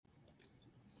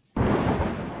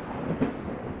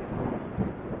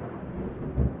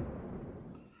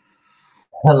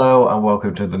Hello and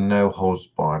welcome to the No Holds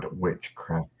Barred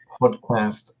Witchcraft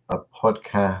Podcast, a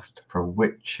podcast for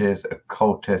witches,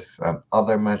 occultists, and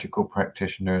other magical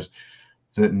practitioners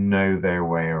that know their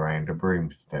way around a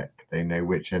broomstick. They know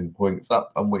which end points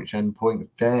up and which end points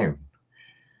down.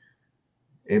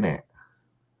 In it.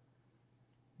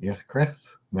 Yes,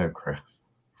 Chris? No, Chris.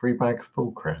 Free bags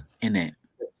full, Chris. In it.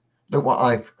 Look what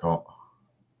I've got.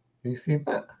 You see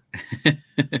that?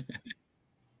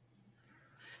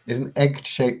 It's an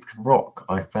egg-shaped rock.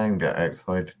 I found it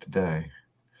outside today.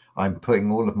 I'm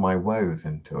putting all of my woes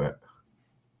into it.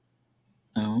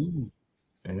 Oh,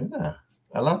 Yeah,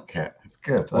 I like it. It's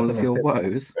good. I'm all going of to your sit with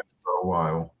woes. it for a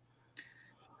while.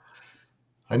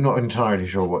 I'm not entirely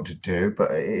sure what to do,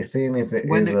 but seeing as it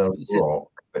When is it a was it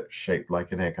rock that's shaped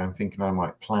like an egg, I'm thinking I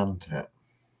might plant it.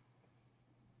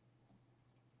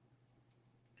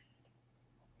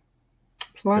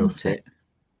 You'll plant see. it.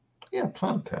 Yeah,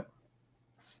 plant it.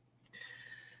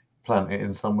 Plant it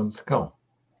in someone's skull.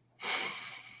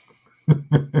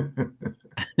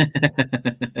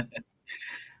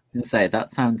 And say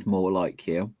that sounds more like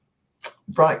you.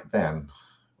 Right then,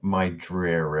 my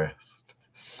drearist.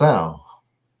 So,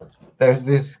 there's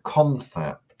this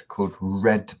concept called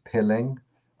red pilling.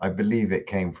 I believe it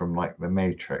came from like The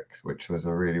Matrix, which was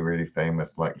a really, really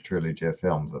famous like trilogy of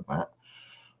films of that,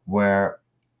 where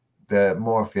the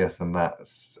Morpheus and that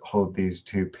hold these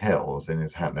two pills in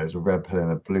his hand. There's a red pill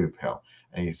and a blue pill,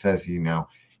 and he says, you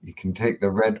can take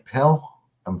the red pill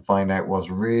and find out what's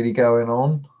really going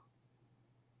on.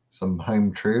 Some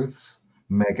home truths,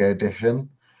 mega edition.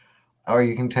 Or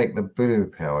you can take the blue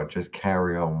pill and just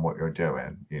carry on what you're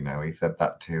doing. He said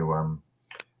that to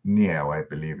Neo, I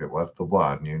believe it was the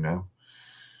one.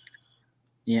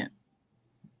 Yeah.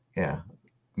 Yeah,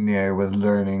 Neo was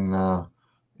learning.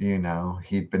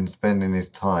 He'd been spending his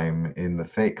time in the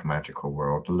fake magical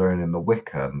world, learning the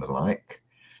Wicca and the like,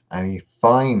 and he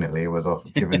finally was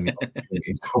given the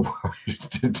opportunity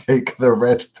to take the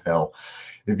red pill.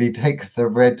 If he takes the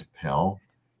red pill,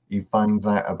 he finds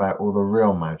out about all the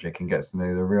real magic and gets to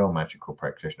know the real magical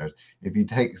practitioners. If he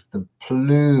takes the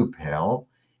blue pill,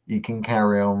 he can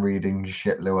carry on reading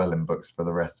shit Llewellyn books for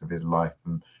the rest of his life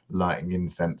and lighting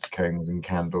incense cones and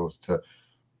candles to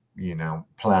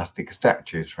plastic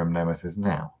statues from Nemesis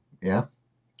now. Yeah.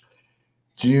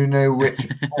 Do you know which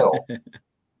pill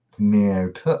Neo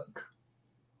took?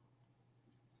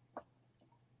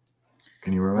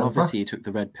 Can you Well, remember? obviously you took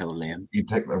the red pill, Liam. You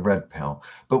took the red pill.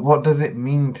 But what does it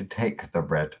mean to take the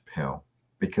red pill?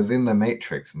 Because in the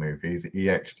Matrix movies, he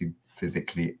actually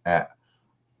physically ate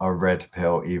a red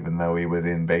pill, even though he was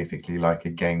in basically like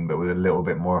a game that was a little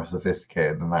bit more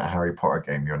sophisticated than that Harry Potter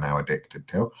game you're now addicted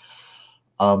to.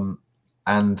 Um,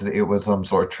 and it was some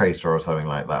sort of tracer or something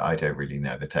like that. I don't really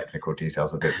know the technical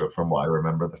details of it, but from what I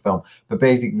remember of the film. But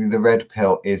basically, the red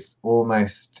pill is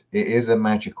it is a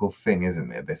magical thing,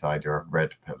 isn't it? This idea of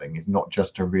red pilling is not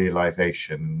just a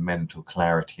realization, mental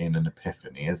clarity, and an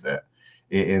epiphany, is it?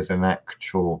 It is an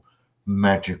actual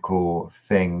magical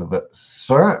thing that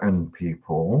certain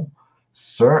people,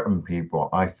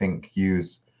 I think,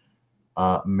 use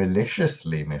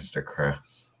maliciously, Mr. Chris.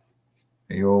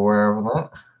 Are you aware of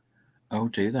that? Oh,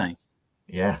 do they?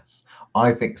 Yes.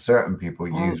 I think certain people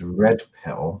Oh, use red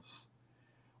pills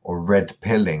or red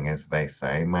pilling, as they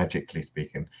say, magically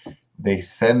speaking. They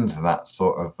send that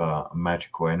sort of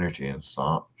magical energy and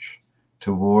such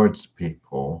towards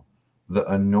people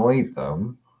that annoy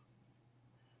them,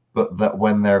 but that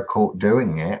when they're caught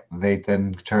doing it, they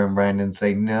then turn around and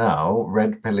say, no,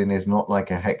 red pilling is not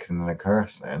like a hexing and a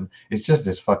cursing. It's just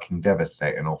as fucking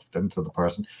devastating often to the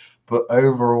person. But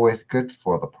overall, it's good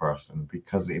for the person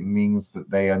because it means that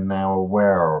they are now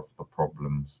aware of the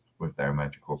problems with their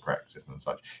magical practice and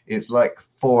such. It's like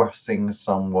forcing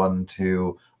someone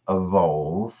to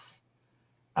evolve,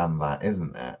 and that,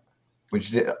 isn't it?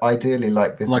 Which ideally,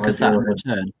 like this like a idea Saturn of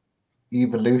return.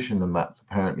 evolution, and that's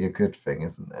apparently a good thing,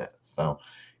 isn't it? So,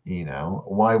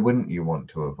 why wouldn't you want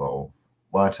to evolve?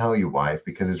 Well, I'll tell you why. It's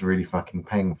because it's really fucking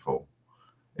painful,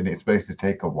 and it's supposed to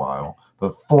take a while.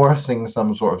 But forcing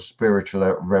some sort of spiritual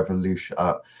revolution,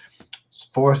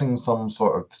 forcing some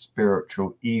sort of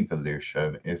spiritual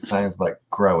evolution, it sounds like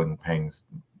growing pains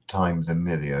times a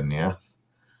million. Yes.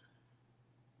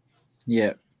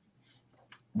 Yeah.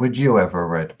 Would you ever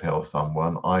red pill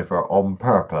someone either on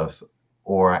purpose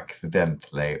or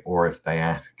accidentally, or if they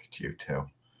asked you to?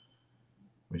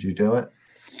 Would you do it?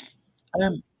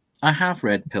 Um, I have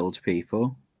red pilled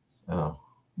people. Oh,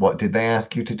 what did they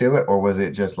ask you to do it, or was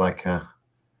it just like a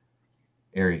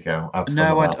here you go, have some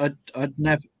of No,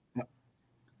 that?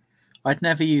 I'd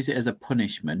never use it as a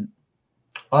punishment.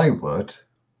 I would.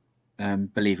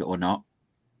 Believe it or not.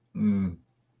 Mm.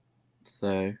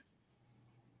 So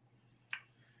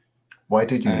why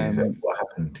did you use it? What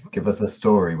happened? Give us a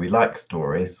story. We like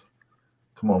stories.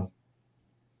 Come on.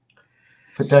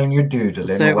 Put down your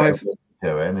doodling or whatever you're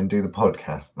doing and do the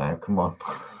podcast now. Come on.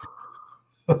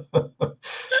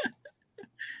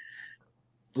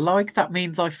 Like that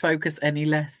means I focus any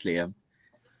less, Liam.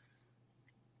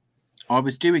 I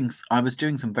was doing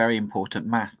some very important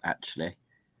math, actually.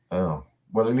 Oh.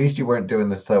 Well, at least you weren't doing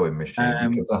the sewing machine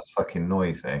because that's fucking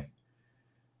noisy.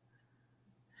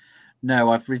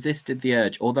 No, I've resisted the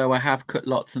urge, although I have cut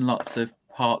lots and lots of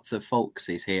parts of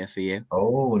Folksies here for you.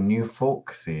 Oh, new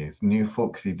Folksy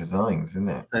designs, isn't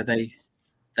it? So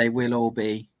they will all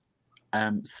be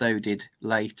sewed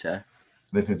later.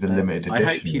 This is a limited edition.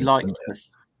 I hope you liked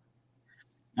this.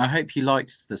 I hope you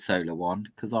liked the solar one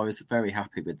because I was very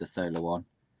happy with the solar one.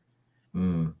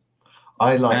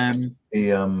 I liked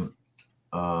the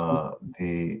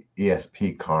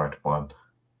ESP card one.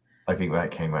 I think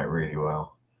that came out really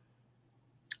well.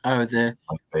 Oh, the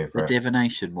favorite. The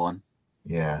divination one.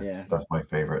 Yeah, that's my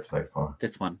favorite so far.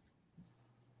 This one.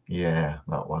 Yeah,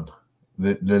 that one.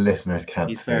 The listeners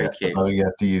can't see it. Cute. But you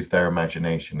have to use their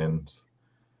imagination and.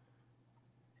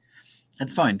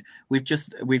 It's fine. We've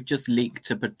just leaked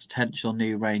a potential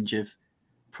new range of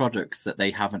products that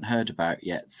they haven't heard about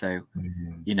yet. So,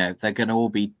 you know, they're going to all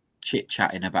be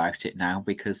chit-chatting about it now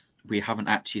because we haven't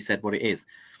actually said what it is.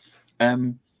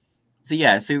 So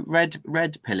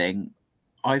red pilling,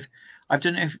 I've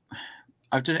done it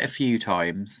a few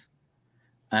times,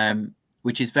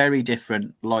 which is very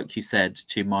different, like you said,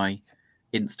 to my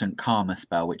instant karma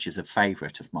spell, which is a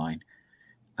favorite of mine.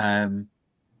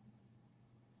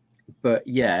 But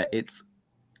yeah, it's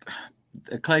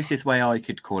the closest way I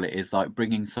could call it is like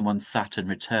bringing someone's Saturn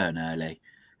return early.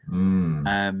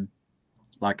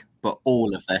 But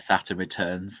all of their Saturn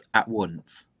returns at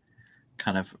once,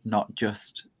 kind of not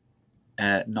just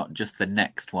the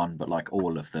next one, but like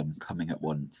all of them coming at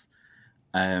once.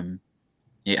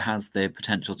 It has the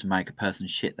potential to make a person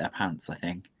shit their pants, I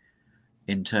think,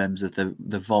 in terms of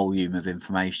the volume of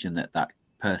information that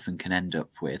person can end up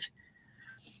with.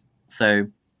 So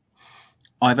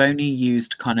I've only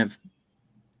used kind of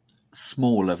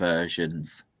smaller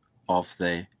versions of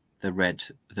the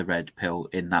red pill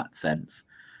in that sense,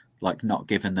 like not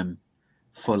giving them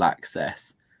full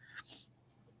access.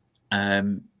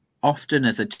 Often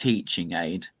as a teaching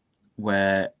aid,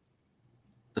 where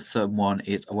someone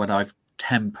is when I've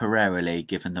temporarily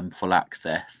given them full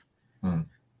access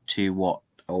to what,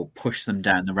 or push them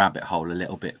down the rabbit hole a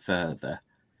little bit further.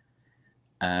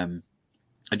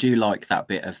 I do like that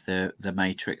bit of the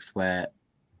Matrix where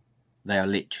they are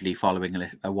literally following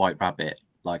a white rabbit,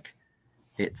 like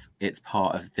it's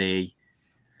part of the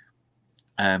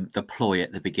ploy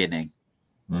at the beginning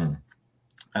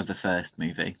of the first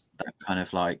movie. That kind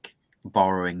of like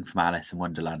borrowing from Alice in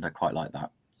Wonderland. I quite like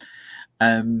that.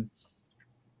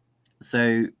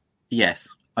 So yes,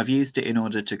 I've used it in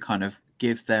order to kind of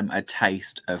give them a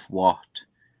taste of what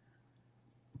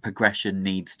progression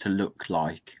needs to look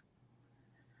like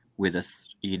with a,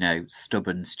 you know,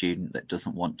 stubborn student that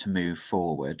doesn't want to move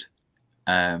forward,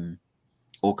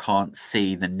 or can't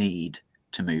see the need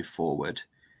to move forward.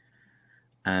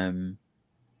 So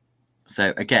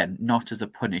again, not as a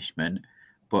punishment,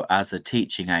 but as a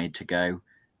teaching aid to go,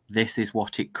 this is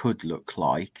what it could look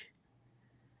like.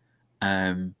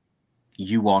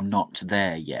 You are not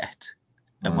there yet.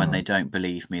 And when they don't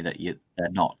believe me that they're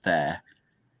not there,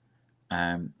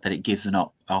 that it gives an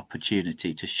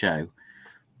opportunity to show.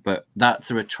 But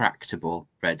that's a retractable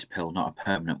red pill, not a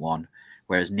permanent one.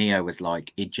 Whereas Neo was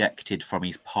like ejected from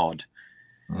his pod.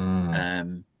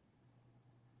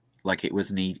 Like it was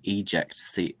an eject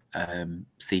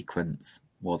sequence,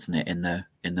 wasn't it, in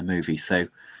the movie? So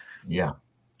yeah.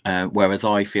 Whereas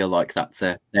I feel like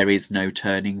there is no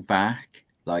turning back.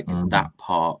 Like that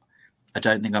part, I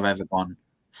don't think I've ever gone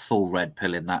full red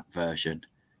pill in that version,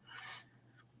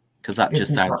 because that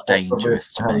just sounds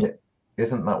dangerous to me.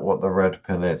 Isn't that what the red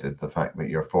pill is? Is the fact that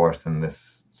you're forcing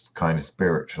this kind of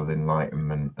spiritual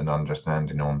enlightenment and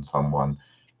understanding on someone,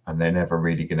 and they're never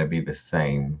really going to be the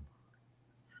same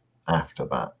after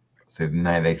that. So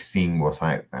now they've seen what's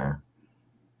out there.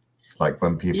 It's like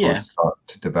when people start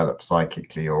to develop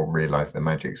psychically or realize the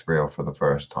magic's real for the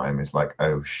first time, it's like,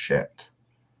 oh shit,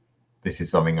 this is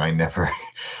something I never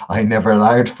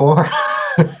allowed for.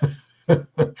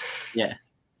 Yeah.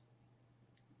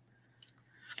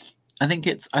 I think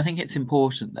it's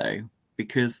important though,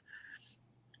 because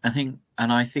I think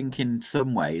in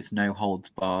some ways No Holds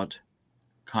Barred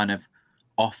kind of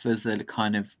offers a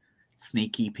kind of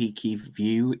sneaky peeky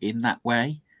view in that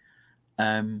way,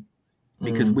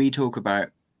 because we talk about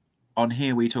on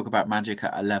here we talk about magic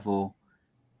at a level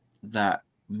that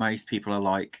most people are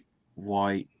like,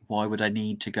 why would I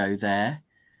need to go there?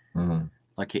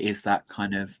 Like, it is that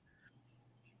kind of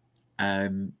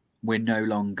we're no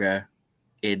longer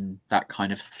in that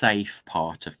kind of safe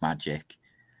part of magic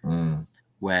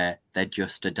where they're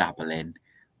just a dabble in.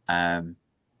 I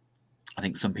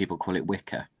think some people call it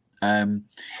Wicca.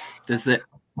 There's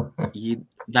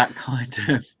that kind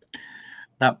of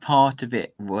that part of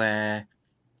it where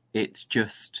it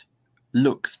just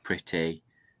looks pretty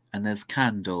and there's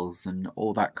candles and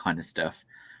all that kind of stuff,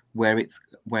 where it's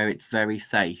very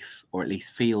safe, or at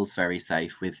least feels very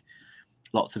safe, with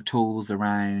lots of tools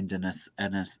around and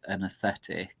an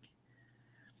aesthetic.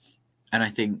 And I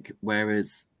think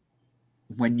whereas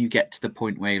when you get to the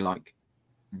point where you're like,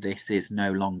 this is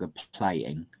no longer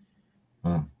playing,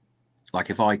 like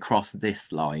if I cross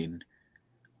this line,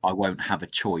 I won't have a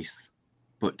choice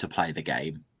but to play the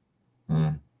game.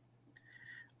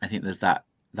 I think there's that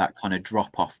kind of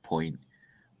drop off point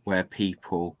where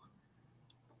people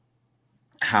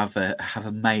have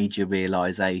a major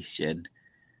realization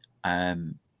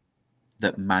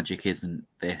that magic isn't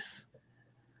this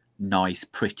nice,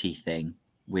 pretty thing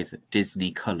with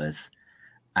Disney colors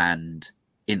and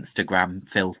Instagram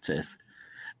filters.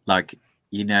 Like,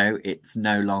 you know, it's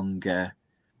no longer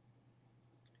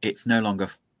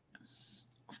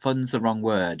fun's the wrong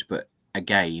word, but a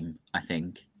game. I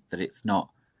think that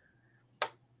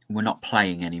we're not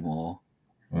playing anymore.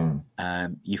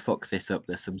 You fuck this up,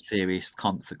 there's some serious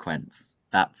consequence.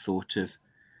 That's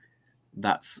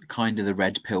kind of the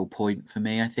red pill point for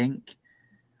me, I think.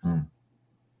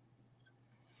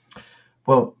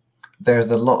 Well,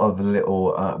 there's a lot of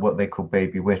little what they call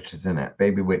baby witches in it.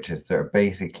 Baby witches that are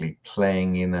basically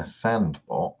playing in a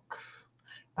sandbox,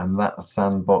 and that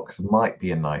sandbox might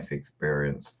be a nice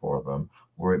experience for them,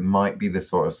 or it might be the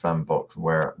sort of sandbox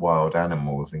where wild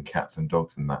animals and cats and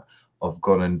dogs and that have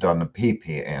gone and done a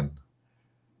pee-pee in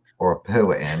or a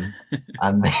poo in,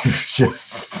 and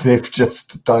they've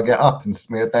just dug it up and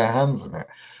smeared their hands in it,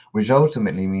 which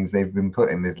ultimately means they've been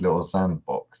put in this little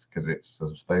sandbox because it's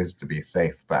supposed to be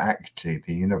safe, but actually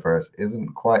the universe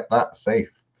isn't quite that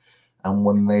safe. And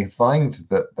when they find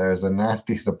that there's a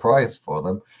nasty surprise for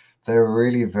them, they're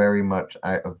really very much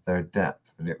out of their depth,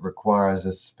 and it requires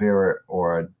a spirit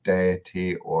or a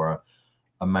deity or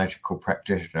a magical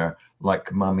practitioner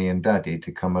like Mummy and Daddy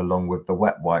to come along with the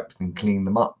wet wipes and clean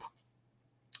them up.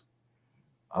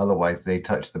 Otherwise, they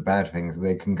touch the bad things,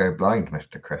 they can go blind,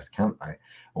 Mr. Chris, can't they?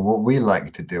 And what we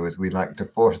like to do is we like to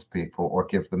force people or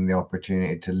give them the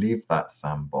opportunity to leave that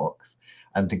sandbox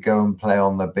and to go and play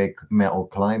on the big metal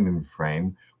climbing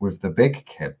frame with the big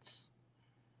kids.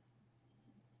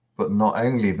 But not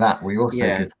only that, we also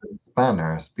give them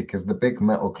spanners, because the big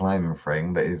metal climbing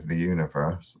frame that is the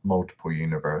universe, multiple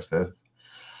universes,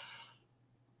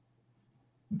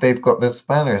 they've got the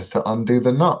spanners to undo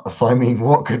the nuts. I mean,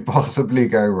 what could possibly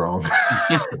go wrong?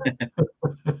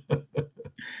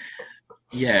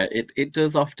 Yeah, it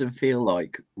does often feel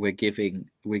like we're giving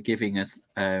us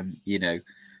you know,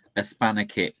 a spanner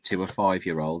kit to a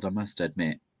 5-year-old, I must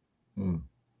admit.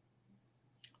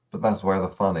 But that's where the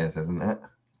fun is, isn't it?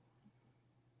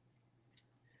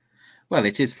 Well,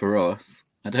 it is for us.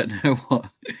 I don't know what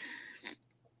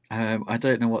I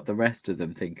don't know what the rest of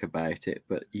them think about it,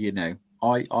 but you know,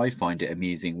 I find it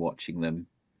amusing watching them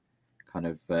kind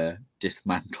of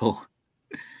dismantle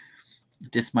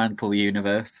the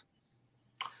universe.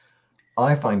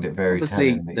 I find it very Obviously,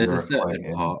 telling that there's a you're certain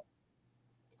equating. part.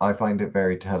 I find it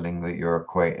very telling that you're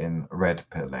equating red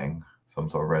pilling, some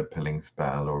sort of red pilling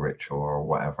spell or ritual or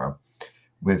whatever,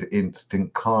 with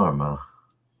instant karma.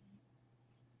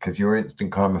 Because your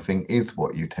instant karma thing is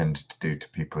what you tend to do to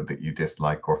people that you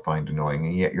dislike or find annoying,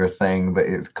 and yet you're saying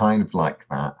that it's kind of like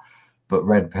that. But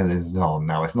red pill is, oh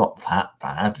no, it's not that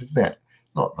bad, is it?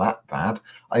 Not that bad.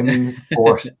 I mean,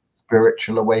 forced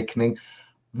spiritual awakening,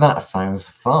 that sounds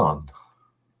fun.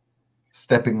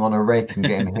 Stepping on a rake and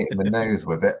getting hit in the nose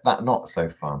with it, that not so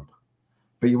fun.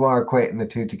 But you are equating the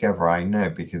two together, I know,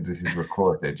 because this is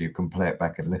recorded. You can play it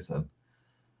back and listen.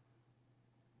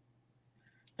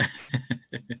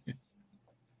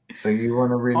 So you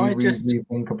want to really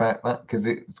rethink about that, because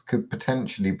it could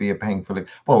potentially be a painful.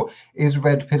 Well, is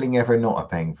red pilling ever not a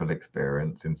painful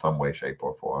experience in some way, shape,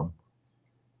 or form?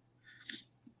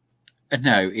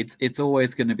 No, it's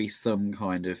always going to be some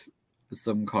kind of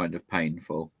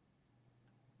painful.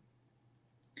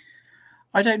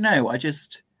 I don't know.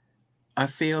 I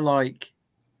feel like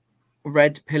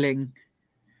red pilling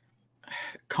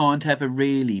can't ever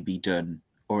really be done,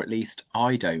 or at least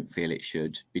I don't feel it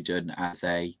should be done as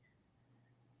a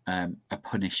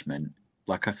punishment.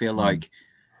 Like, I feel like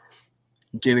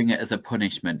doing it as a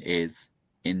punishment is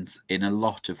in a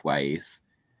lot of ways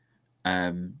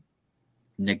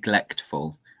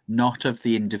neglectful, not of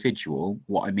the individual.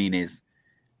 What I mean is,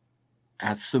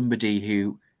 as somebody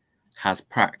who has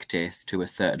practice to a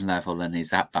certain level and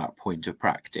is at that point of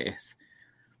practice,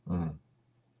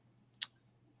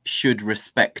 should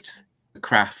respect the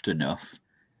craft enough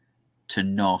to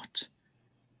not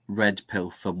red pill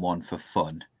someone for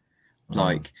fun.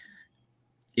 Like,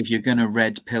 if you're going to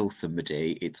red pill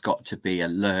somebody, it's got to be a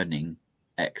learning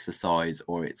exercise,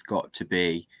 or it's got to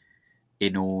be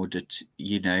in order to,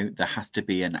 there has to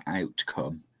be an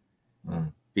outcome.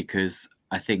 Because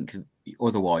I think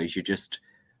otherwise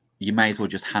you may as well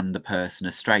just hand the person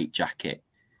a straitjacket.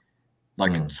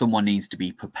 Like, someone needs to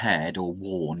be prepared or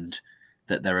warned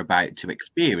that they're about to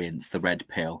experience the red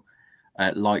pill,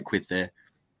 like with the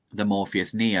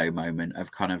Morpheus Neo moment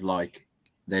of kind of like,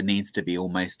 there needs to be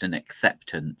almost an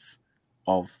acceptance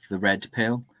of the red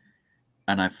pill.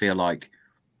 And I feel like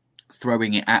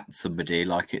throwing it at somebody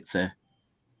like it's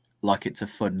a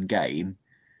fun game,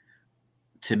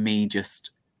 to me,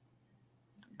 just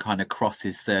kind of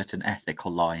crosses certain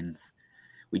ethical lines,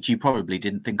 which you probably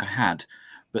didn't think I had.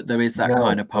 But there is that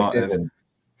kind of part of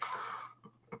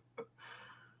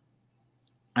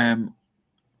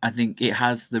I think it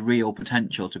has the real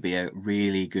potential to be a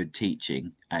really good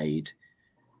teaching aid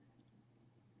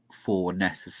for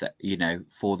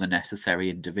the necessary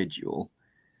individual,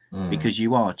 because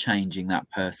you are changing that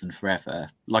person forever.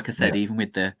 Like I said, even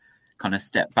with the kind of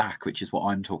step back, which is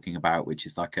what I'm talking about, which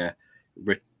is like a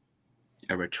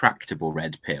retractable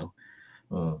red pill.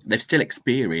 They've still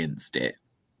experienced it.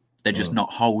 They're just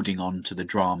not holding on to the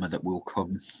drama that will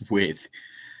come with,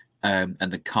 and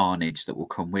the carnage that will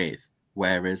come with.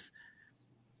 Whereas,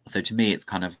 so to me, it's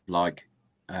kind of like,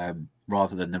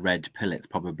 rather than the red pill, it's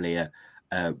probably a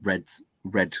red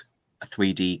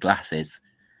 3D glasses,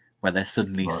 where they're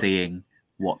suddenly seeing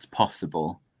what's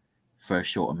possible for a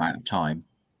short amount of time.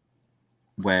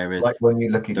 Whereas, like when you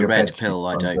look at the your red pill,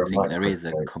 I don't think there is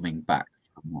a microscope. coming back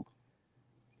from what.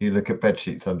 You look at bed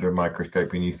sheets under a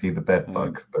microscope and you see the bed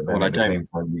bugs, but then at the same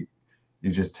time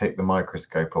you just take the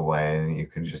microscope away and you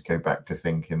can just go back to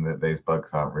thinking that those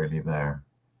bugs aren't really there,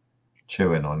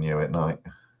 chewing on you at night.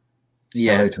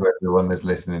 Yeah. Hello to everyone that's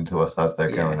listening to us as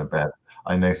they're going to bed.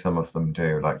 I know some of them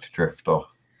do like to drift off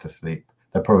to sleep.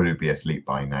 They'll probably be asleep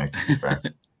by now, to be fair.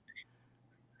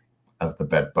 As the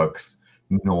bed bugs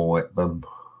gnaw at them.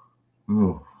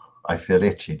 Ooh, I feel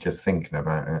itchy just thinking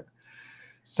about it.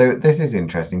 So this is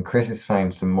interesting. Chris has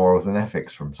found some morals and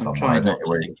ethics from somewhere. I don't know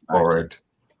where he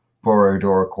borrowed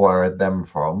or acquired them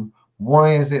from.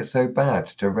 Why is it so bad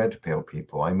to red pill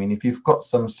people? I mean, if you've got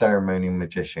some ceremony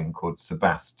magician called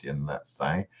Sebastian, let's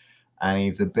say, and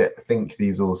he's thinks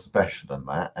he's all special and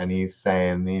that, and he's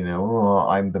saying,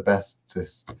 I'm the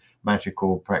bestest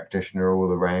magical practitioner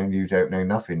all around. You don't know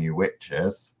nothing, you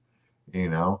witches.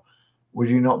 Would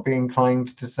you not be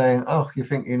inclined to say, oh, you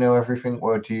think you know everything?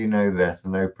 Well, do you know this?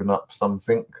 And open up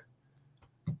something?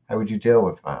 How would you deal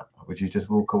with that? Would you just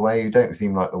walk away? You don't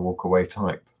seem like the walk away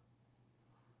type.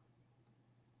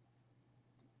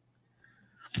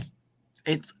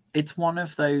 It's one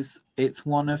of those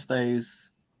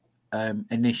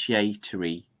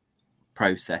initiatory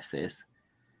processes,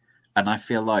 and I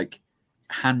feel like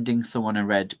handing someone a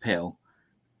red pill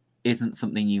isn't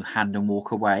something you hand and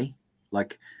walk away.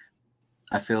 Like,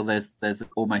 I feel there's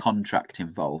almost contract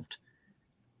involved,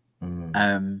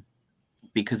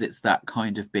 because it's that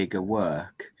kind of bigger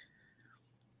work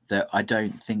that I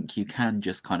don't think you can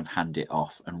just kind of hand it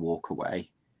off and walk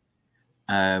away.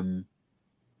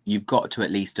 You've got to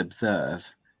at least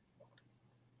observe.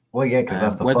 Well, yeah, because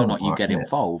that's the whether fun or not you part, get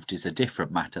involved is a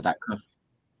different matter. But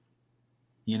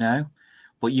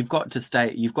you've got to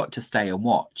stay. You've got to stay and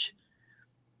watch.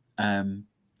 And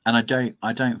I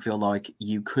don't feel like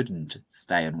you couldn't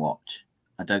stay and watch.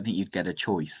 I don't think you'd get a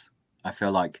choice. I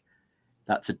feel like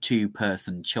that's a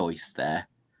two-person choice there.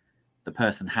 The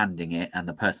person handing it and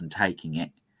the person taking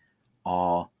it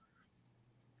are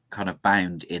kind of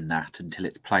bound in that until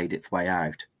it's played its way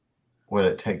out. Well,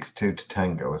 it takes two to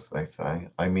tango, as they say.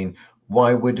 I mean,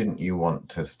 why wouldn't you want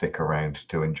to stick around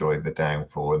to enjoy the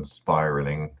downfall and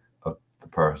spiraling of the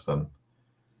person?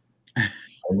 I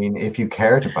mean, if you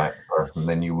cared about the person,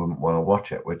 then you wouldn't want to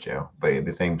watch it, would you? But at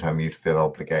the same time, you'd feel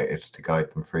obligated to guide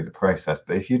them through the process.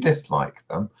 But if you dislike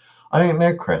them, I don't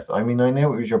know, Chris. I mean, I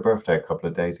know it was your birthday a couple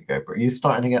of days ago, but are you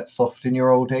starting to get soft in your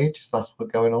old age? Is that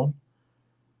what's going on?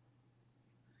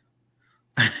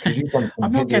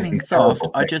 I'm not getting soft.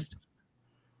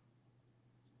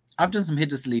 I've done some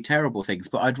hideously terrible things,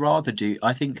 but I'd rather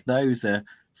I think those are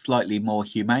slightly more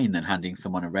humane than handing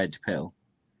someone a red pill.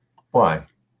 Why?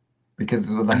 Because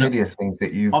of the And hideous things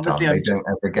that you've obviously, done, they don't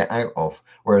ever get out of.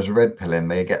 Whereas red pilling,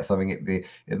 they get something at the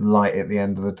light at the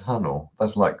end of the tunnel.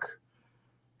 That's like,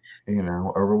 a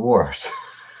reward.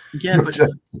 yeah, you but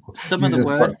just some of you the just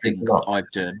fuck worst people things up.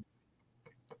 I've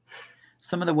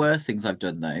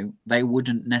done, though, they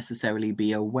wouldn't necessarily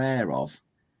be aware of.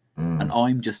 And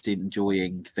I'm just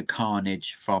enjoying the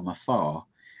carnage from afar.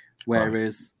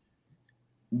 Whereas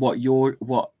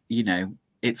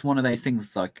it's one of those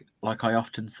things like I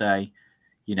often say,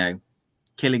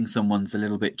 killing someone's a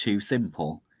little bit too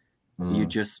simple. You're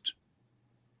just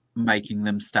making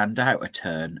them stand out a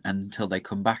turn until they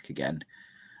come back again.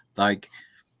 Like,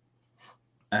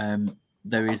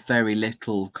 there is very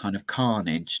little kind of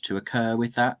carnage to occur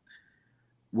with that.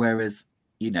 Whereas,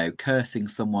 cursing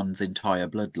someone's entire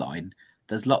bloodline,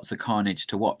 there's lots of carnage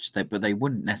to watch, but they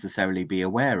wouldn't necessarily be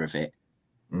aware of it.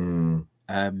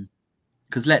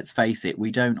 Because let's face it,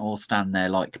 we don't all stand there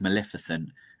like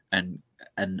Maleficent and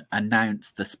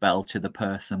announce the spell to the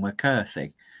person we're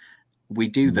cursing. We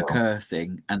do the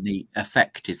cursing and the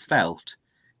effect is felt.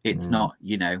 It's not,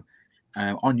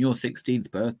 on your 16th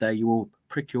birthday, you will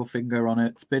prick your finger on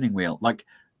a spinning wheel. Like,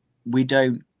 we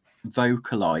don't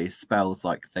vocalize spells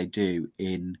like they do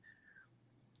in,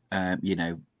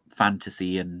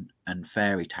 fantasy and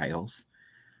fairy tales.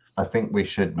 I think we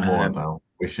should more, though.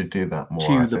 We should do that more.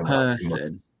 To I the feel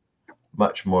person.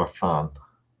 much more fun.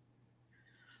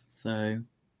 So,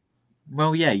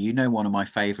 well, yeah, one of my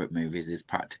favourite movies is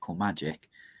Practical Magic.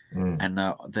 And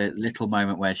the little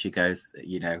moment where she goes,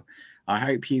 I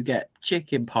hope you get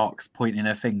chicken pox, pointing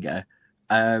her finger.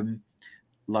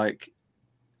 Like,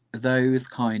 those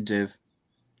kind of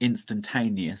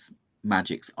instantaneous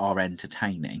magics are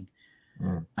entertaining.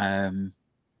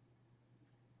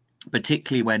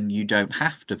 Particularly when you don't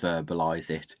have to verbalize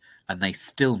it and they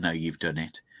still know you've done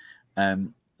it.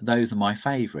 Those are my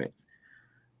favourites.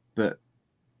 But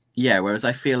yeah, whereas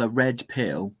I feel a red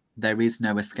pill, there is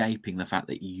no escaping the fact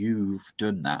that you've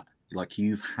done that. Like,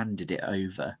 you've handed it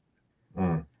over.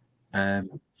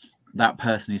 That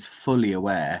person is fully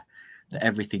aware that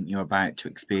everything you're about to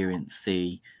experience,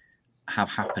 see, have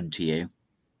happened to you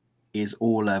is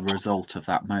all a result of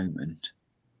that moment.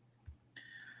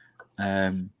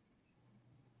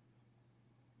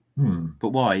 But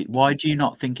why? Why do you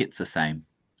not think it's the same?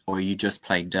 Or are you just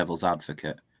playing devil's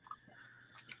advocate?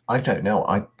 I don't know.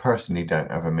 I personally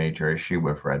don't have a major issue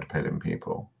with red pilling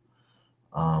people.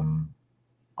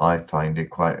 I find it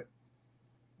quite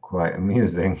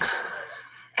amusing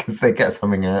because they get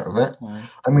something out of it. Right.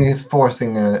 I mean, it's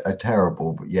forcing a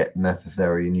terrible but yet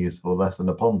necessary and useful lesson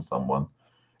upon someone.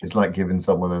 It's like giving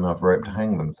someone enough rope to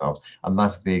hang themselves. And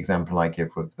that's the example I give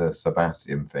with the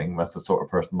Sebastian thing. That's the sort of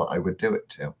person that I would do it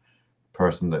to.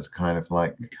 Person that's kind of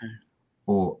like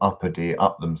all uppity,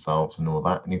 up themselves and all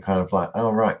that. And you're kind of like,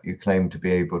 oh, right, you claim to be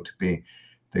able to be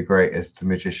the greatest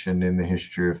magician in the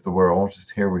history of the world.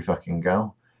 Just here we fucking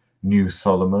go. New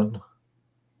Solomon.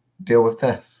 Deal with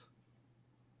this.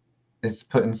 It's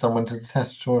putting someone to the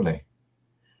test, surely.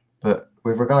 But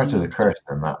with regard to the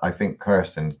cursing, I think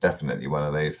cursing's definitely one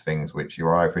of those things which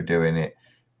you're either doing it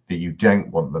that you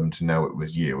don't want them to know it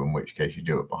was you, in which case you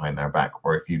do it behind their back,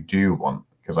 or if you do want,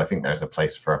 because I think there's a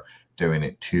place for doing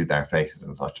it to their faces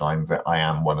and such. I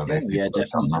am one of those people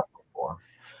that's done that before.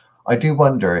 I do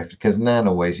wonder if, because Nan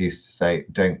always used to say,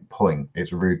 don't point,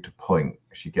 it's rude to point.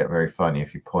 She'd get very funny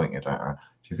if you pointed at her.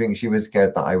 Do you think she was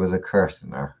scared that I was a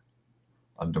cursing her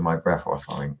under my breath or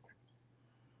something?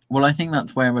 Well, I think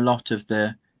that's where a lot of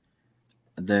the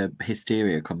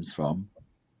hysteria comes from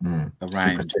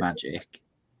around magic.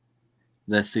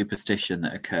 The superstition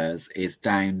that occurs is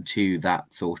down to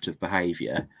that sort of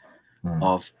behaviour,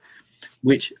 of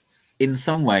which, in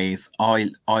some ways,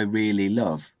 I really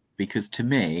love, because to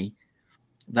me,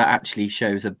 that actually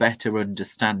shows a better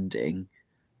understanding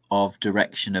of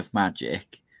direction of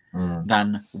magic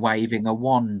than waving a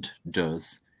wand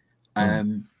does.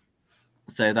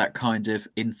 So that kind of,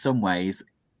 in some ways,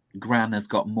 Gran has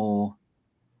got more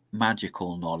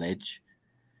magical knowledge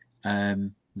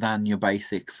than your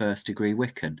basic first degree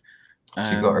Wiccan.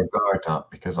 She got her guard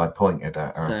up because I pointed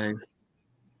at her. So,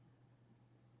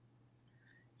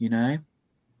 Yeah,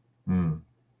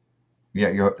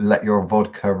 let your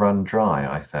vodka run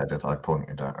dry, I said as I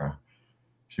pointed at her.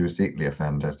 She was deeply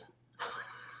offended.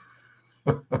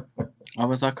 I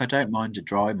was like, I don't mind a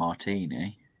dry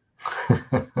martini.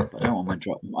 But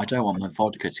I don't want my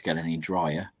vodka to get any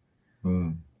drier.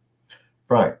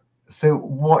 Right. So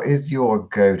what is your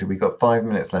go-to? We got 5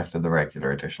 minutes left of the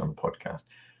regular edition podcast.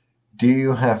 Do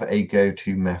you have a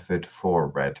go-to method for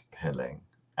red pilling?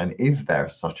 And is there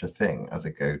such a thing as a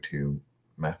go-to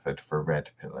method for red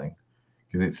pilling?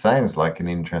 because it sounds like an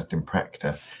interesting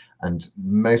practice. And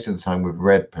most of the time with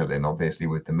red pilling, obviously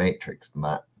with the Matrix and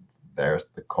that, there's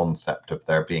the concept of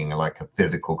there being like a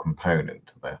physical component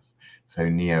to this. So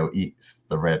Neo eats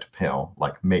the red pill,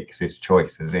 like makes his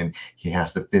choices in. He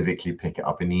has to physically pick it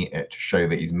up and eat it to show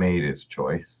that he's made his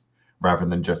choice, rather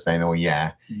than just saying, "Oh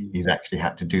yeah," he's actually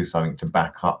had to do something to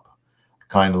back up.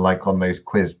 Kind of like on those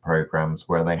quiz programs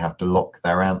where they have to lock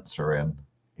their answer in,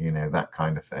 that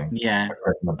kind of thing. Yeah. By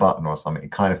pressing a button or something.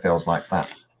 It kind of feels like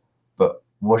that. But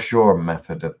what's your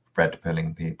method of red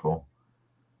pilling people?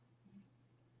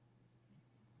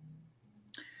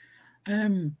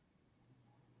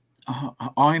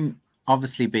 I'm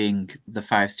obviously being the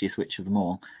Faustiest witch of them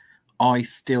all. I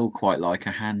still quite like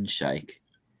a handshake.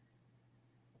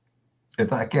 Is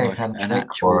that a gay Like an handshake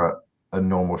actual, or a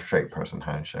normal straight person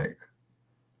handshake?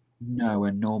 no,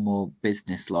 a normal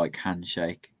business-like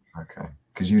handshake. Okay.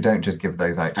 Because you don't just give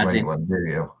those out to As in, anyone, do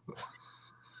you?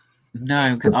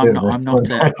 no, The I'm not.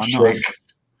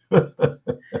 handshakes.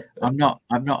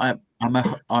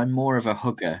 I'm more of a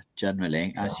hugger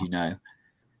generally, as you know.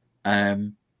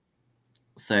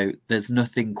 So there's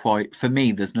nothing quite for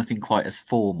me. There's nothing quite as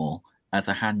formal as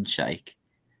a handshake.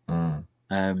 I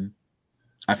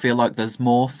feel like there's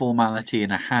more formality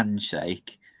in a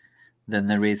handshake than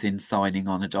there is in signing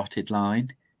on a dotted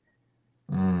line.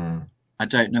 I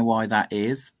don't know why that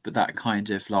is, but that kind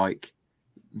of like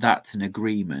that's an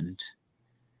agreement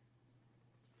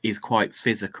is quite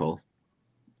physical,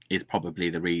 is probably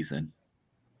the reason.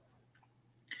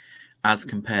 As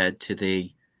compared to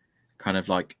the kind of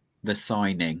like the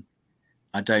signing,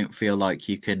 I don't feel like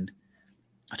you can,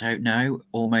 I don't know,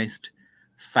 almost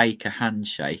fake a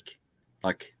handshake,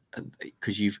 like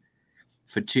because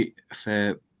for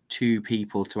two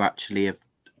people to actually have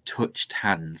touched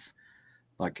hands,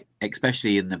 like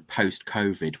especially in the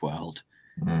post-COVID world,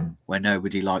 where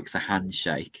nobody likes a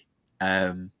handshake.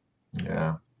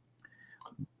 Yeah.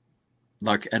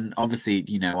 Like, and obviously,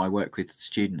 I work with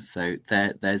students, so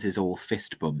theirs is all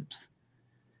fist bumps.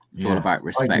 It's all about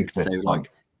respect. So,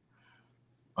 like,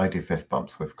 I do fist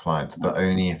bumps with clients, but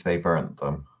only if they've earned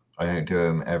them. I don't do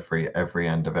them every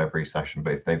end of every session,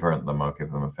 but if they've earned them, I'll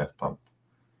give them a fist bump.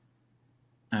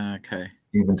 Okay.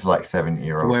 Even to like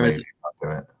 70-year-old ladies, I'll do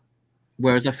it.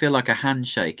 Whereas I feel like a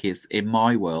handshake is, in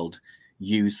my world,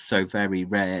 used so very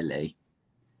rarely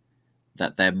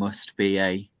that there must be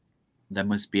a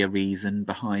reason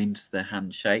behind the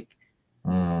handshake.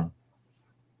 Then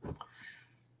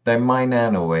my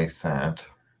nan always said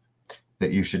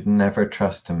that you should never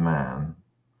trust a man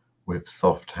with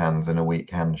soft hands and a weak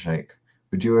handshake.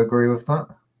 Would you agree with that?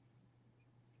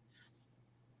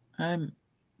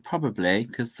 Probably,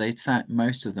 because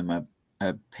most of them are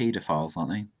paedophiles,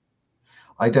 aren't they?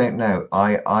 I don't know.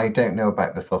 I don't know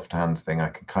about the soft hands thing. I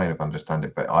can kind of understand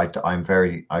it, but I don't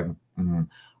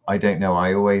know.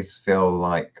 I always feel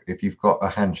like if you've got a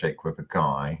handshake with a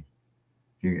guy,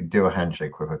 if you do a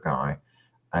handshake with a guy,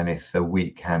 and it's a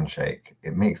weak handshake,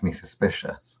 it makes me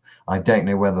suspicious. I don't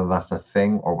know whether that's a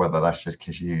thing or whether that's just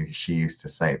because she used to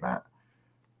say that,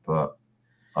 but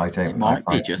I don't. It might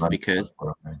be just because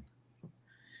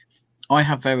I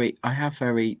have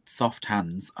very soft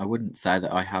hands. I wouldn't say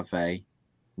that I have a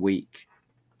weak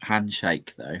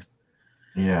handshake, though.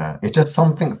 Yeah, it's just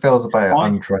something feels about it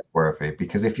untrustworthy,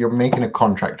 because if you're making a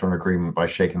contract or an agreement by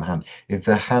shaking the hand, if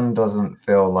the hand doesn't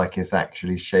feel like it's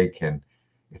actually shaking,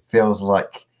 it feels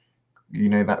like,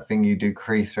 that thing you do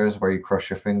creasers where you cross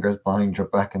your fingers behind your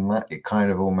back and that, it kind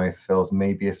of almost feels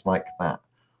maybe it's like that.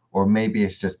 Or maybe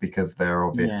it's just because they're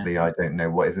obviously, I don't know,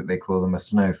 what is it they call them, a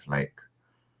snowflake?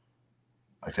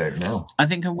 I don't know. I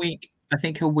think a weak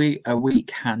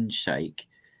handshake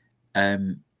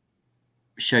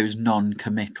shows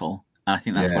non-committal. I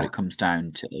think that's what it comes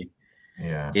down to.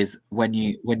 Yeah. Is when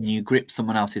you grip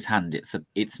someone else's hand, it's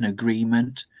an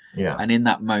agreement. Yeah. And in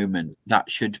that moment, that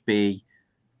should be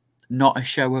not a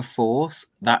show of force.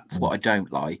 That's what I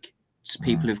don't like. It's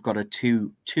people who've got a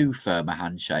too firm a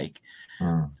handshake.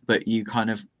 But you kind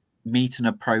of meet an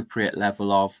appropriate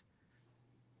level of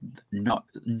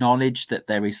knowledge that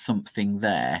there is something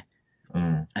there.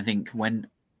 I think when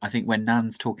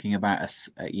Nan's talking about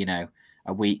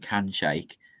a weak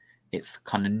handshake, it's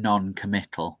kind of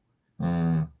non-committal,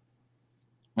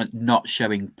 not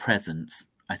showing presence,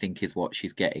 I think, is what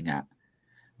she's getting at.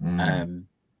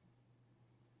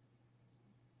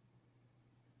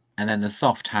 And then the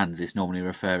soft hands is normally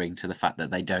referring to the fact that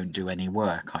they don't do any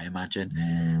work, I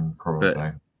imagine.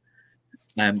 Probably.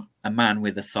 But a man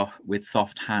with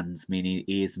soft hands, meaning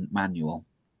he isn't manual,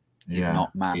 is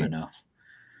not man enough.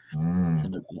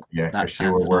 So Yeah, that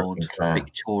sounds an old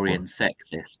Victorian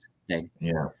sexist thing.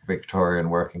 Yeah, Victorian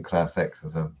working class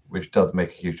sexism, which does make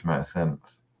a huge amount of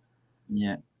sense.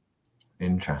 Yeah.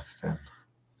 Interesting.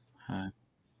 Uh,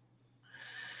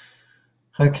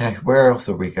 Okay, where else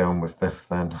are we going with this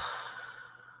then?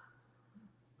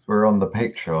 We're on the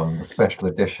Patreon, the special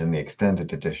edition, the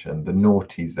extended edition, the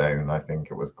Naughty Zone, I think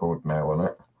it was called now, wasn't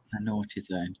it? the naughty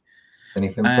zone.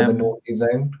 Anything for the Naughty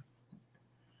Zone?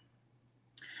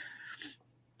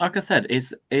 Like I said,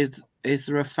 is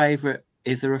there a favorite?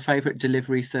 Is there a favorite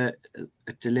delivery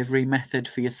method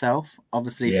for yourself?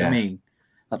 Obviously, for Yeah. me,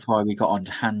 that's why we got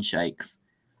onto handshakes.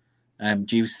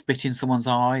 Do you spit in someone's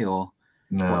eye, or what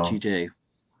do No. you do?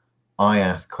 I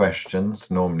ask questions,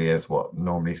 normally is what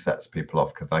normally sets people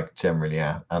off, because I generally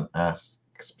ask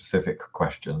specific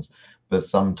questions, but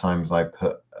sometimes I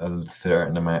put a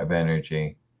certain amount of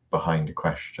energy behind a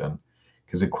question,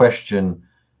 because a question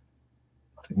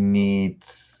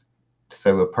needs,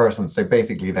 so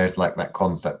basically there's like that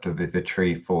concept of, if a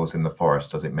tree falls in the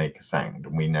forest, does it make a sound?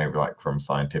 And we know, like, from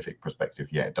scientific perspective,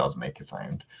 yeah, it does make a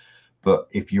sound. But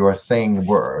if you are saying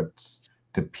words,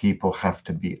 do people have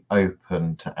to be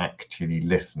open to actually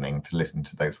listen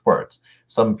to those words?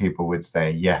 Some people would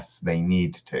say yes, they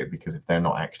need to, because if they're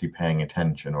not actually paying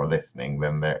attention or listening,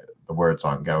 then the words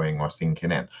aren't going or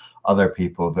sinking in. Other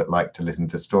people that like to listen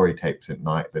to story tapes at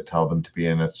night that tell them to be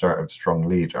an assertive, strong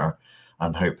leader,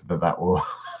 and hope that will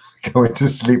go into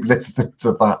sleep listening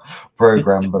to that,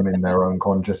 program them in their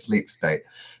unconscious sleep state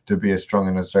to be a strong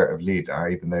and assertive leader,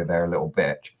 even though they're a little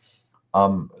bitch.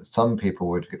 Some people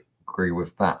would agree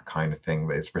with that kind of thing,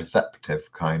 that it's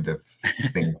receptive kind of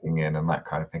sinking in and that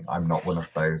kind of thing. I'm not one of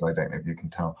those. I don't know if you can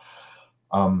tell.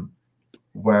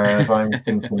 Whereas I'm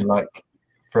thinking, like,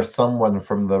 for someone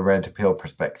from the red pill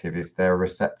perspective, if they're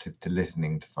receptive to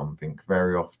listening to something,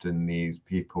 very often these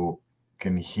people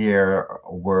can hear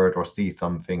a word or see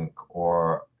something,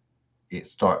 or it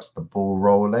starts the ball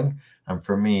rolling. And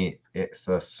for me, it's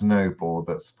a snowball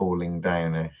that's falling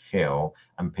down a hill,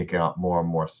 and picking up more and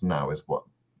more snow is what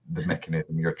the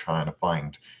mechanism you're trying to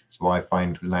find. So I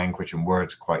find language and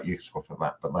words quite useful for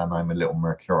that, but then I'm a little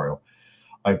mercurial.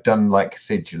 I've done like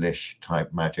sigilish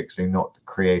type magic, so not the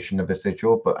creation of a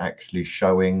sigil, but actually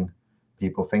showing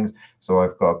people things. So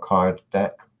I've got a card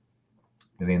deck,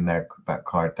 and in there, that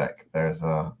card deck, there's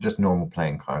just normal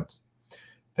playing cards.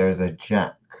 There's a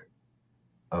jack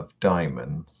of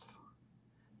diamonds,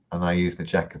 and I use the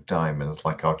jack of diamonds,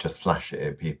 like, I'll just flash it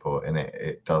at people, and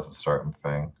it does a certain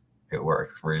thing. It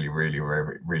works really, really,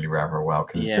 really, really rather well,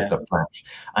 because it's just a flash,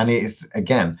 and it is,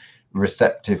 again,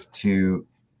 receptive to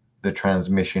the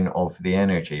transmission of the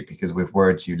energy, because with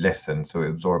words you listen, so it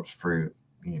absorbs through,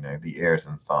 the ears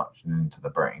and such, and into the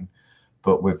brain.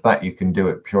 But with that, you can do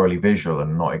it purely visual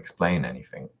and not explain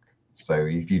anything. So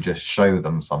if you just show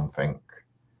them something,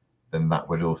 then that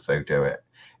would also do it.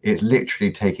 It's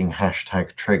literally taking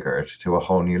 #triggered to a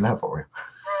whole new level.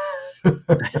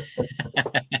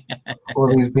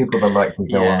 All these people that like to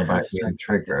go on about being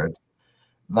triggered,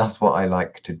 that's what I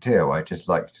like to do. I just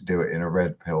like to do it in a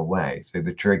red pill way. So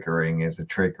the triggering is a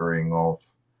triggering of,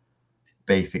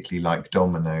 basically, like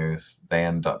dominoes, they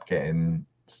end up getting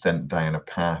sent down a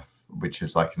path, which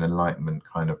is like an enlightenment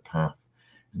kind of path.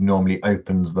 It normally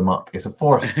opens them up. It's a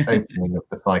forced opening of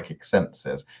the psychic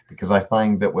senses, because I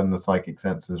find that when the psychic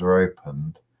senses are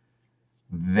opened,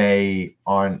 they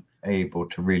aren't able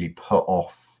to really put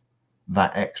off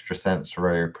that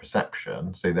extrasensory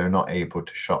perception. So they're not able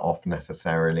to shut off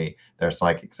necessarily their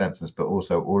psychic senses, but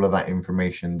also all of that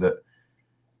information that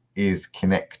is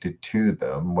connected to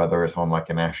them, whether it's on like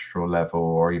an astral level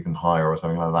or even higher or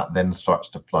something like that, then starts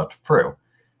to flood through.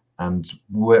 And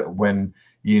when,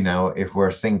 if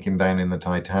we're sinking down in the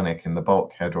Titanic and the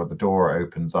bulkhead or the door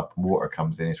opens up and water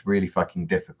comes in, it's really fucking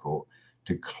difficult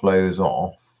to close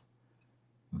off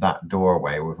that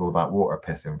doorway with all that water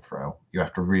pissing through. You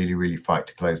have to really, really fight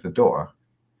to close the door.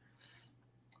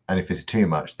 And if it's too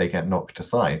much, they get knocked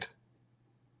aside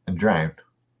and drown.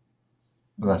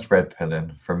 And that's red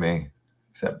pilling for me,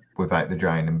 except without the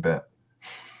drowning bit.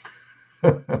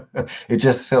 It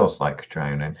just feels like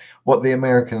drowning. What the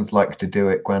Americans like to do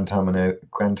at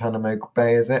Guantanamo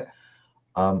Bay, is it?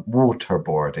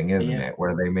 Waterboarding, isn't it?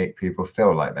 Where they make people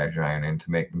feel like they're drowning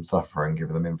to make them suffer and give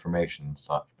them information and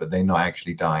such, but they're not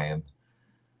actually dying.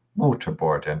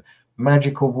 Waterboarding.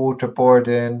 Magical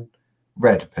waterboarding,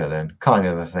 red pilling, kind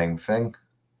of the same thing.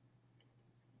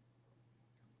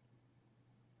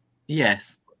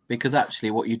 Yes, because actually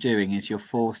what you're doing is you're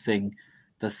forcing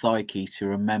the psyche to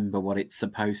remember what it's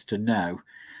supposed to know.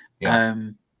 Yeah.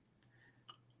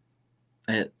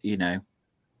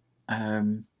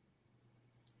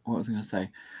 What was I going to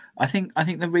say? I think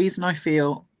the reason I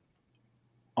feel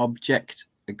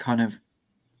kind of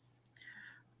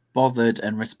bothered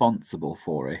and responsible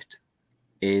for it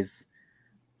is,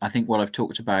 I think, what I've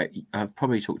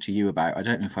probably talked to you about. I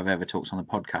don't know if I've ever talked on the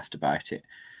podcast about it,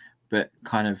 but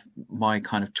kind of my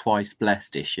kind of twice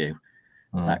blessed issue,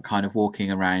 that kind of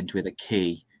walking around with a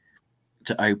key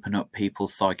to open up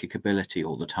people's psychic ability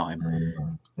all the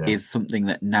time is something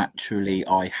that naturally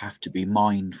I have to be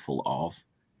mindful of.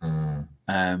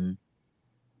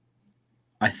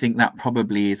 I think that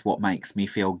probably is what makes me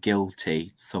feel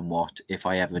guilty somewhat, if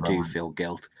I ever do feel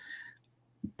guilt,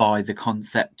 by the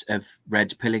concept of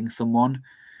red pilling someone,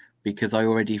 because I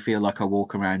already feel like I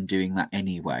walk around doing that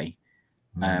anyway,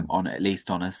 on at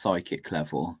least on a psychic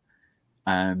level.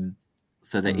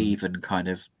 So that even kind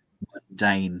of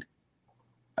mundane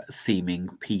seeming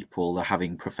people are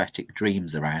having prophetic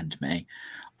dreams around me,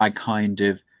 I kind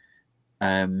of,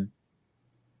 I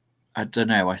don't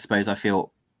know, I suppose I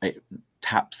feel it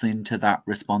taps into that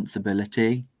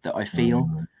responsibility that I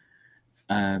feel.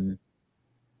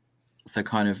 So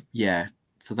kind of, yeah,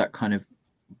 so that kind of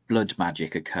blood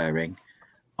magic occurring,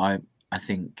 I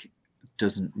think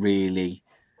doesn't really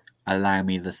allow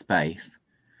me the space.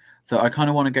 So I kind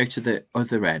of want to go to the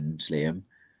other end, Liam,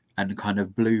 and kind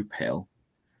of blue pill.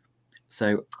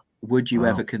 So would you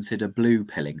ever consider blue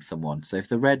pilling someone? So if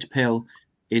the red pill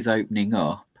is opening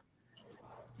up,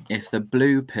 if the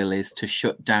blue pill is to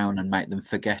shut down and make them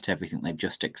forget everything they've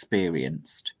just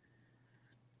experienced.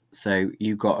 So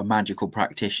you've got a magical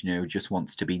practitioner who just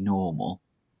wants to be normal,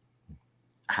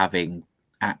 having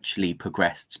actually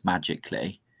progressed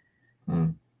magically.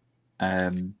 I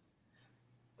mean,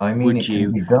 would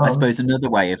you? I suppose another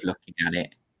way of looking at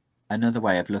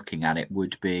it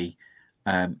would be,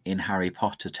 in Harry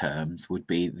Potter terms, would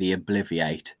be the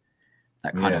obliviate,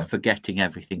 that kind of forgetting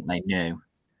everything they knew.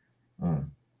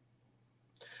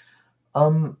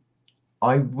 I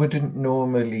wouldn't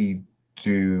normally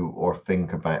do or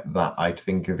think about that. I'd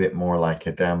think of it more like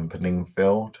a dampening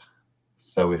field.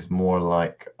 So it's more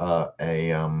like a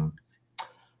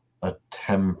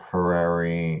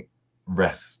temporary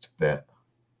respite,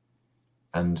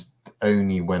 and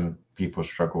only when people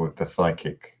struggle with the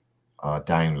psychic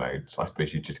downloads, I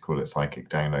suppose you just call it psychic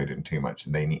downloading too much,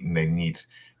 and they need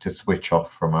to switch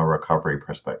off from a recovery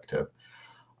perspective.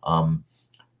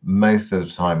 Most of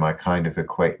the time I kind of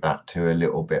equate that to a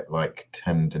little bit like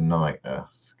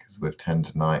tendonitis, because with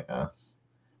tendonitis,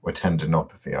 or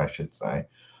tendinopathy I should say,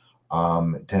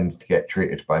 it tends to get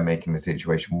treated by making the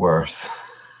situation worse.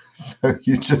 So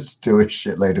you just do a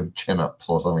shitload of chin-ups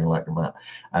or something like that,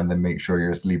 and then make sure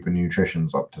your sleep and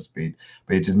nutrition's up to speed,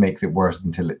 but it just makes it worse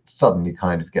until it suddenly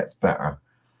kind of gets better.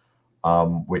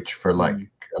 Which for like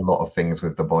a lot of things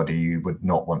with the body, you would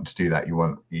not want to do that. You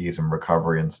want ease and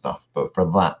recovery and stuff. But for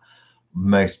that,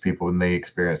 most people, when they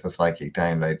experience the psychic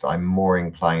downloads, I'm more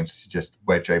inclined to just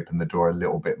wedge open the door a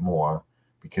little bit more,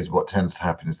 because what tends to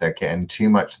happen is they're getting too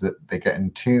much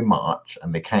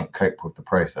and they can't cope with the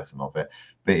processing of it,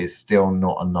 but it's still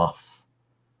not enough,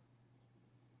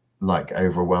 like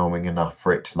overwhelming enough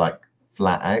for it to like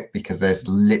flat out, because there's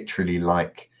literally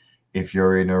like, if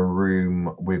you're in a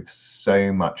room with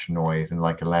so much noise and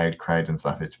like a loud crowd and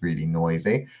stuff, it's really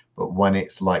noisy. But when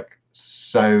it's like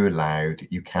so loud,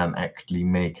 you can't actually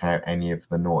make out any of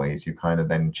the noise. You kind of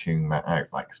then tune that out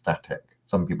like static.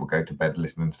 Some people go to bed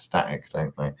listening to static,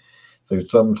 don't they? So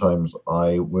sometimes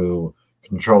I will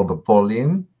control the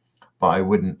volume, but I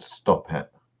wouldn't stop it.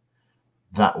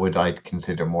 That I'd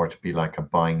consider more to be like a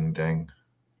binding,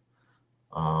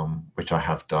 which I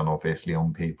have done obviously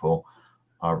on people.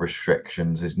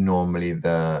 Restrictions is normally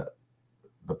the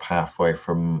pathway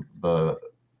from the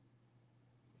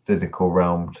physical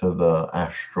realm to the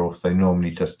astral. So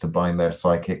normally just to bind their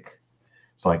psychic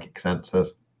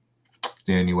senses. It's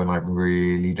the only one I've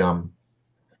really done.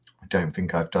 I don't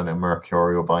think I've done a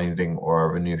mercurial binding or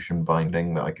a Venusian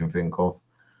binding that I can think of.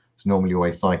 It's normally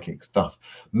always psychic stuff,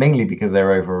 mainly because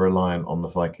they're over reliant on the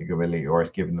psychic ability, or it's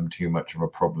giving them too much of a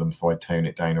problem, so I tone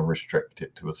it down or restrict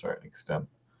it to a certain extent.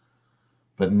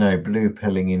 But no, blue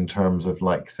pilling in terms of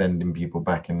like sending people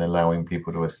back and allowing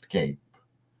people to escape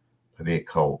the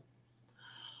occult,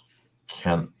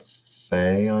 can't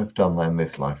say I've done that in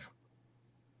this life.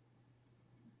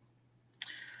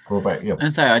 What about you?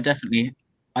 And so I definitely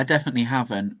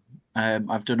haven't.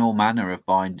 I've done all manner of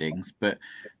bindings, but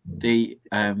the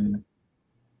no,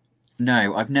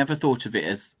 I've never thought of it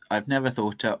as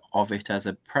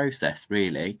a process,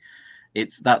 really.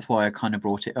 That's why I kind of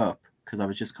brought it up, because I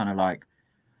was just kind of like,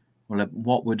 well,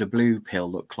 what would a blue pill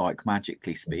look like,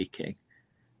 magically speaking?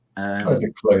 It's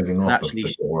a closing off of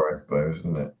the door, I suppose,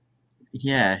 isn't it?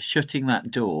 Yeah, shutting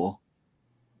that door,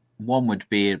 one would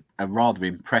be a rather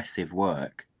impressive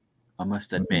work, I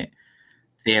must admit,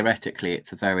 theoretically,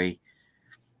 it's a very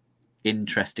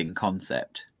interesting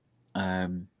concept.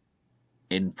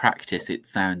 In practice, it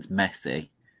sounds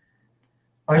messy.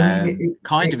 I mean,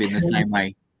 kind of in the same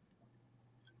way.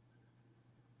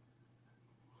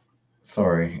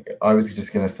 Sorry, I was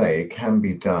just going to say it can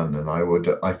be done, and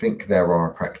I think there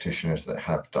are practitioners that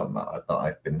have done that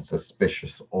I've been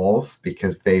suspicious of,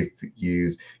 because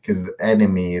because the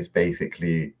enemy is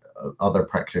basically other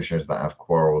practitioners that have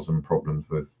quarrels and problems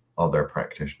with other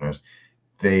practitioners.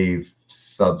 They've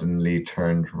suddenly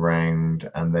turned round,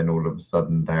 and then all of a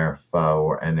sudden their foe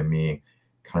or enemy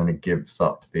kind of gives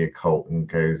up the occult and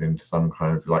goes into some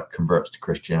kind of like converts to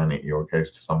Christianity or goes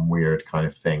to some weird kind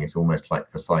of thing. It's almost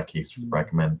like the psyche's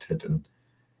fragmented, and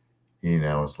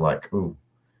it's like, oh,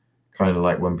 kind of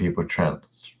like when people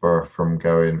transfer from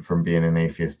being an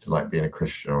atheist to like being a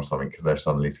Christian or something because they're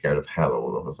suddenly scared of hell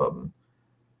all of a sudden.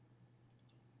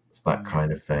 It's that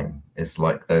kind of thing. It's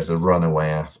like there's a runaway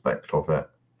aspect of it,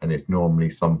 and it's normally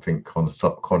something on a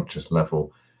subconscious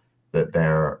level that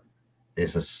there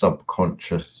is a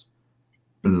subconscious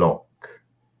block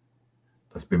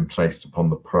that's been placed upon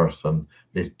the person.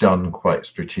 It's done quite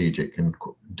strategic and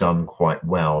done quite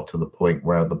well, to the point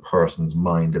where the person's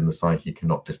mind and the psyche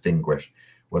cannot distinguish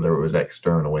whether it was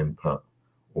external input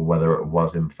or whether it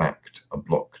was in fact a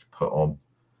block put on.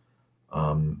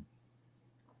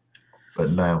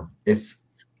 But no, it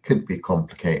could be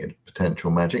complicated potential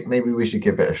magic. Maybe we should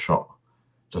give it a shot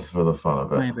just for the fun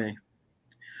of it. Maybe.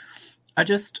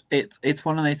 It's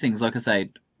one of those things, like I say,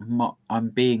 I'm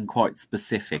being quite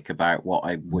specific about what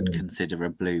I would consider a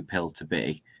blue pill to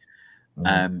be.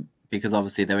 Because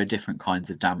obviously there are different kinds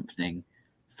of dampening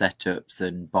setups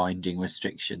and binding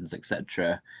restrictions,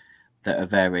 etc., that are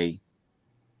very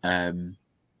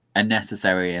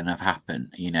unnecessary and have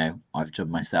happened. I've done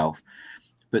myself,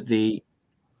 but the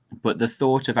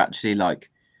thought of actually like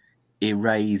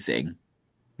erasing,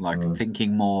 like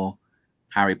thinking more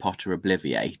Harry Potter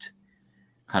Obliviate,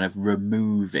 kind of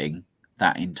removing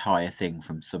that entire thing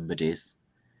from somebody's.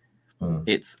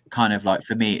 It's kind of like,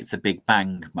 for me, it's a big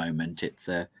bang moment. It's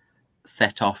a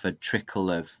set off a trickle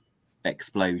of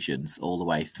explosions all the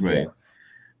way through.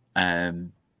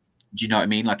 Do you know what I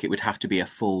mean? Like, it would have to be a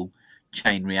full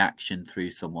chain reaction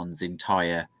through someone's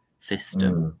entire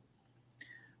system.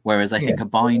 Whereas I think a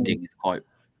binding is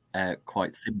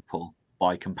quite simple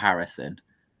by comparison.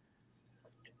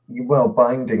 Well,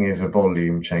 binding is a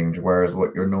volume change, whereas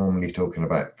what you're normally talking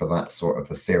about for that sort of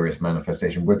a serious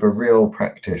manifestation with a real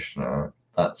practitioner,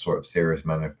 that sort of serious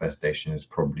manifestation is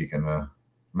probably going to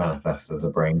manifest as a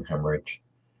brain hemorrhage.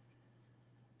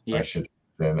 Yeah.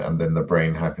 And then the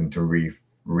brain having to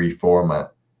reformat,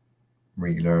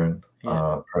 relearn,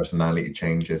 personality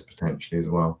changes potentially as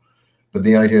well. But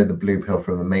the idea of the blue pill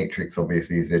from the Matrix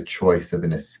obviously is a choice of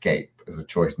an escape, as a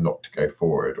choice not to go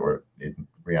forward, or in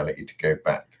reality to go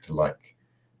back to like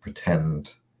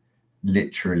pretend,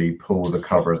 literally pull the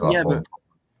covers up on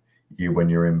you when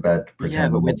you're in bed.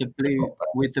 Pretend. Yeah, but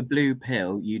with the blue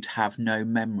pill, you'd have no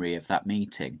memory of that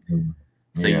meeting.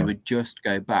 So you would just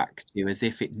go back to as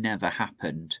if it never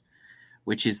happened,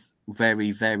 which is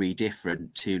very, very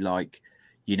different to like,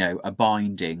 a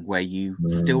binding where you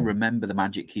still remember the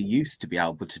magic you used to be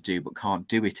able to do but can't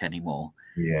do it anymore.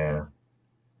 Yeah.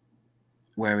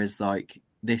 Whereas like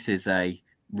this is a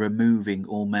removing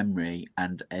all memory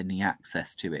and any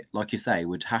access to it, like you say,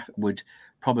 would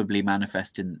probably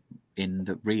manifest in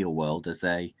the real world as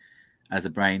a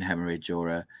brain hemorrhage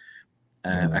or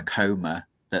a coma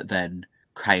that then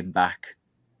came back.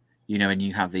 And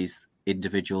you have these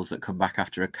individuals that come back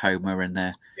after a coma and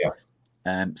they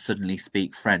suddenly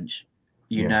speak French.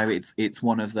 It's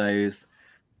one of those.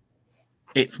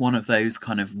 It's one of those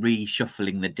kind of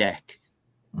reshuffling the deck,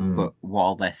 but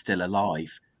while they're still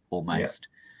alive, almost.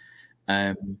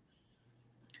 So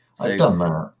I've done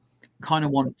that. Kind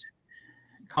of want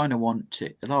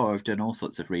to. Although I've done all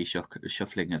sorts of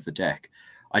reshuffling of the deck,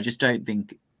 I just don't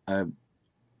think.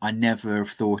 I never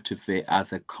have thought of it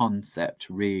as a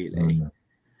concept, really.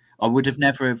 I would have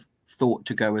never have thought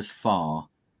to go as far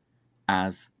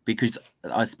as, because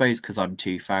I suppose because I'm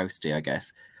too Fausty, I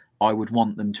guess, I would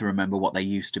want them to remember what they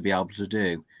used to be able to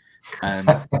do.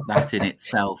 That in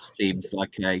itself seems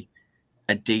like a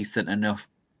decent enough,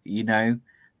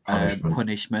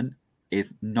 punishment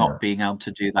is not being able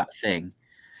to do that thing.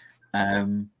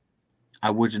 I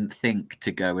wouldn't think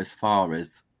to go as far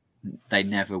as they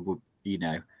never would,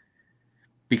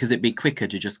 because it'd be quicker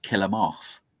to just kill them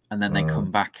off and then they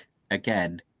come back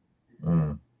again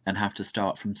and have to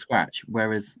start from scratch.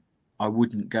 Whereas I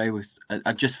wouldn't go with,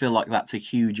 I just feel like that's a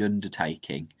huge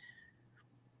undertaking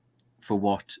for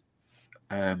what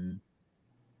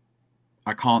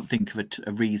I can't think of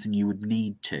a reason you would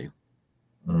need to.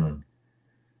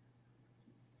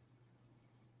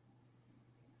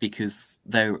 Because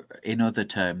there, in other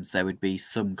terms, there would be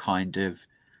some kind of,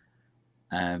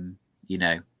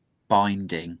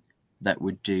 binding that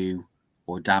would do,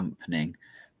 or dampening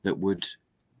that would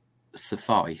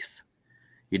suffice.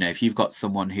 If you've got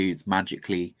someone who's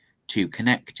magically too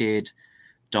connected,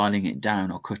 dialing it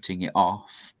down or cutting it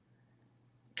off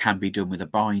can be done with a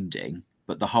binding,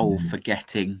 but the whole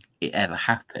forgetting it ever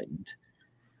happened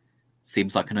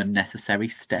seems like an unnecessary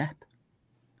step.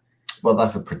 Well,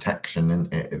 that's a protection,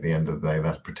 isn't it? At the end of the day,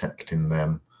 that's protecting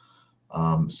them.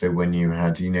 So when you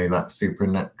had, that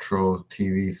Supernatural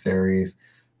TV series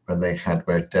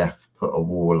where Death put a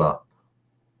wall up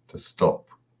to stop,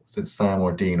 was it Sam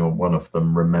or Dean or one of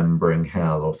them remembering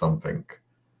hell or something?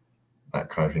 That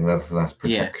kind of thing. That's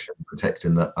protection,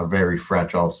 protecting a very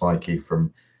fragile psyche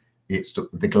from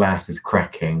the glass is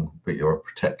cracking, but you're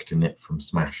protecting it from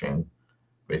smashing.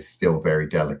 But it's still very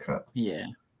delicate. Yeah.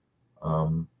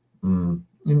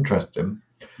 Interesting.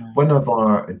 One of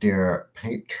our dear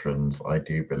patrons, I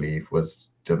do believe,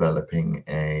 was developing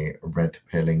a red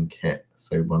pilling kit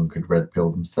so one could red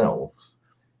pill themselves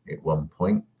at one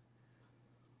point.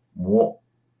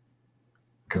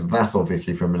 Because that's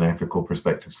obviously from an ethical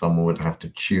perspective, someone would have to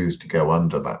choose to go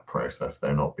under that process.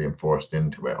 They're not being forced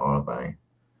into it, are they?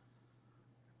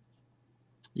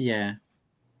 Yeah.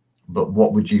 But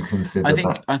what would you consider I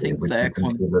think would you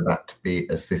consider that to be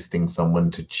assisting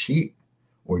someone to cheat?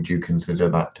 Or do you consider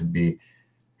that to be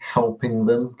helping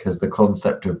them? Because the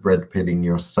concept of red pilling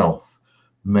yourself,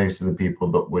 most of the people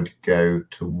that would go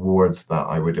towards that,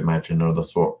 I would imagine, are the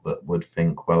sort that would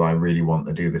think, well, I really want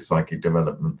to do the psychic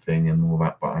development thing and all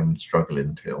that, but I'm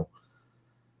struggling to.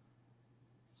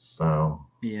 So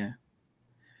yeah.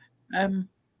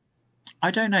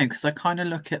 I don't know, because I kind of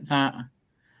look at that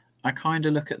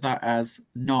as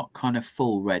not kind of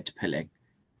full red pilling,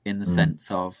 in the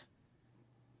sense of,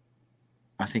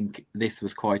 I think this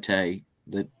was quite the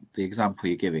example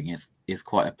you're giving is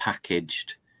quite a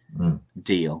packaged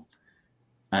deal,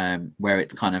 where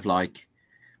it's kind of like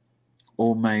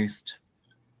almost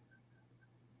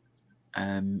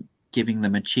giving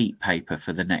them a cheat paper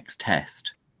for the next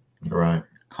test, right?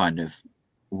 Kind of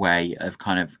way of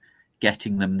kind of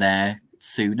getting them there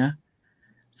sooner.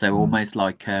 So almost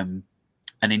like an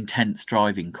intense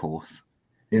driving course.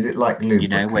 Is it like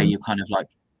lubricant? Where you kind of like,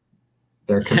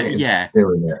 they're committed to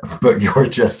doing it, but you're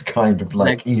just kind of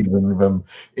like easing them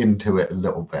into it a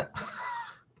little bit.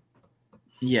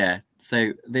 Yeah.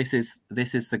 So this is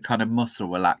the kind of muscle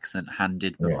relaxant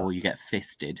handed before you get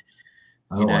fisted.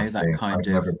 That kind I've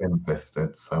never been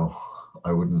fisted, so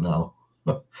I wouldn't know.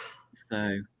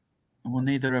 So, well,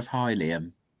 neither have I,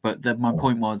 Liam. But my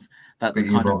point was, that's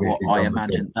kind of what I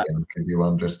imagine. Because you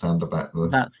understand about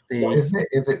that's the. What is it?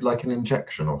 Is it like an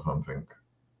injection or something?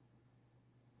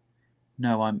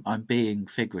 No, I'm being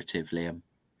figurative, Liam.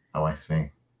 Oh, I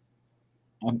see.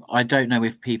 I don't know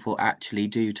if people actually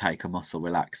do take a muscle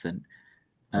relaxant.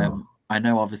 I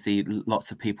know obviously lots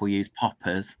of people use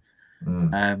poppers,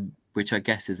 which I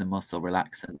guess is a muscle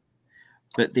relaxant.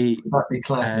 But would that be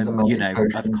classed as a magic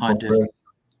potion I've kind of.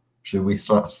 Should we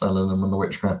start selling them on the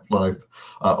Witchcraft Live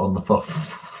on the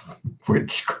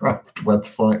Witchcraft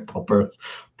website? Poppers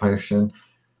potion,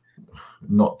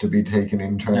 not to be taken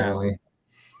internally.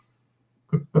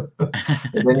 No.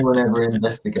 Did anyone ever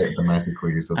investigate the magical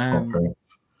use of poppers?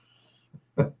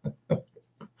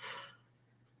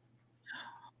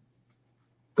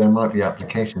 There might be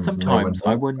applications. Sometimes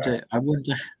I wonder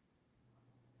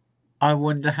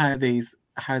how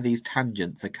these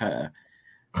tangents occur.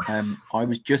 I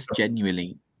was just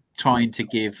genuinely trying to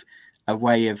give a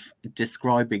way of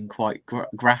describing quite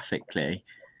graphically.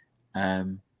 I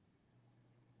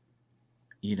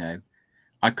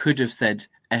could have said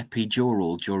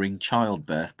epidural during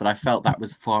childbirth, but I felt that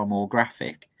was far more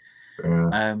graphic.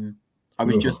 I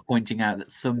was just pointing out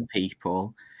that some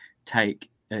people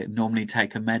normally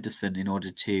take a medicine in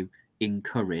order to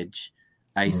encourage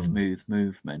a smooth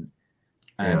movement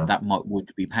that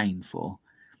would be painful.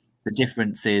 The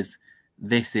difference is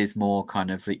this is more kind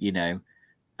of, that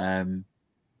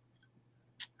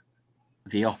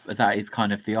is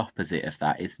kind of the opposite of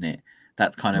that, isn't it?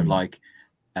 That's kind of like,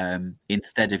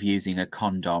 instead of using a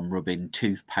condom rubbing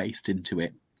toothpaste into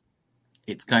it,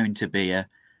 it's going to be a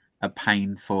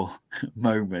painful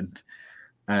moment,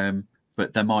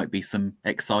 but there might be some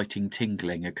exciting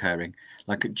tingling occurring.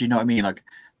 Like, do you know what I mean? Like,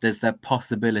 there's the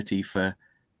possibility for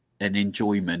an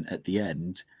enjoyment at the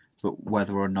end, but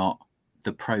whether or not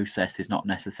the process is not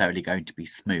necessarily going to be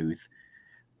smooth.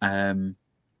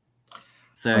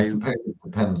 So I suppose it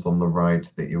depends on the ride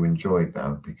that you enjoy,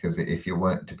 though, because if you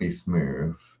want it to be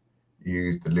smooth, you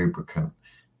use the lubricant.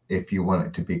 If you want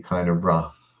it to be kind of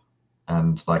rough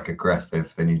and like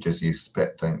aggressive, then you just use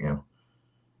spit, don't you?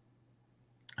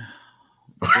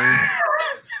 see,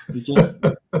 you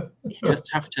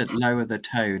just have to lower the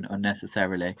tone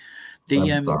unnecessarily. The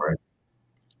I'm sorry.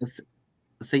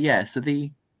 so yeah, so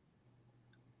the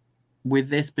with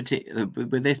this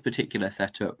particular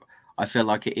setup, I feel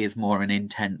like it is more an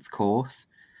intense course.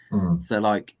 Mm, So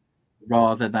like,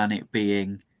 rather than it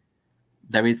being,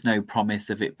 there is no promise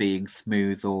of it being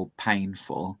smooth or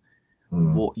painful.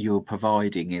 mm, What you're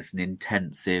providing is an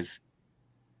intensive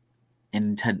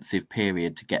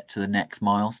period to get to the next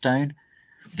milestone,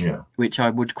 yeah. which I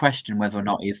would question whether or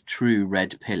not is true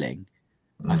red pilling.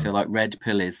 I Mm. feel like red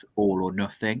pill is all or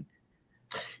nothing.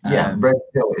 Yeah, red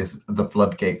pill is the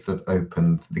floodgates have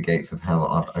opened, the gates of hell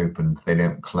have opened, they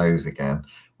don't close again.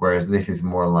 Whereas this is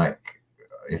more like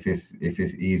if it's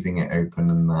easing it open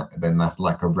and that, then that's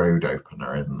like a road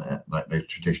opener, isn't it? Like those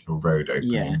traditional road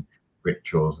Yeah, opening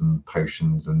rituals and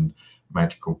potions and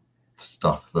magical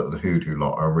stuff that the hoodoo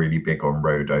lot are really big on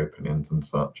road openings and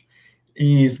such.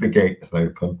 Ease the gates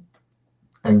open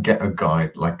and get a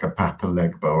guide like a Papa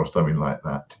Legba or something like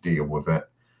that to deal with it.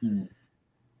 mm.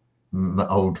 The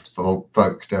old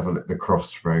folk devil at the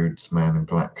crossroads, man in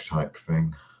black type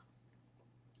thing.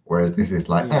 Whereas this is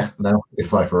like, Yeah, no,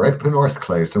 it's either open or it's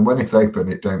closed, and when it's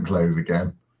open, it don't close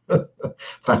again.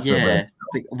 That's a red.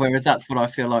 yeah. Whereas that's what I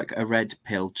feel like a red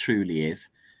pill truly is.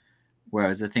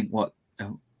 Whereas I think what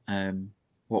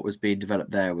was being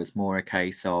developed there was more a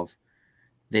case of,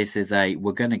 this is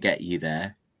we're going to get you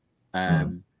there.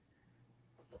 Mm,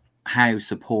 How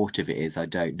supportive it is, I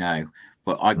don't know,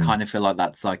 but I mm, kind of feel like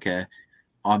that's like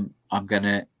I'm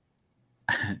gonna.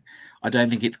 I don't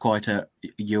think it's quite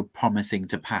you're promising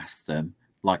to pass them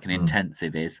like an mm,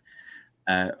 intensive is,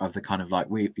 of the kind of like,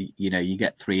 you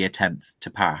get 3 attempts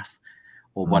to pass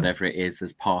or mm, whatever it is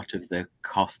as part of the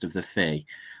cost of the fee,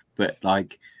 but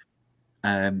like,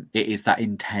 it is that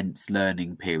intense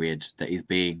learning period that is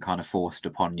being kind of forced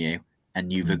upon you,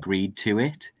 and you've mm, agreed to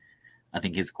it. I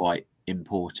think is quite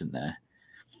important there.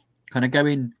 Kind of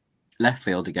going left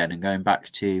field again and going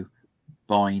back to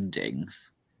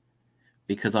bindings,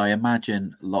 because I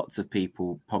imagine lots of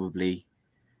people probably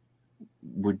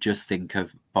would just think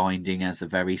of binding as a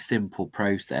very simple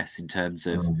process in terms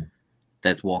of mm,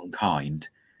 there's one kind,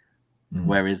 mm,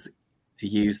 whereas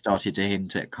you started to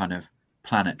hint at kind of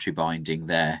planetary binding.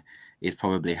 There is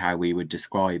probably how we would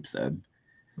describe them,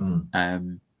 mm.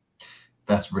 um,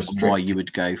 That's and why you restricted.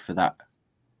 would go for that.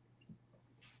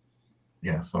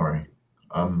 Yeah, sorry.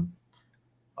 Um,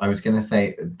 I was going to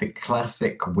say the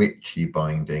classic witchy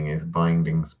binding is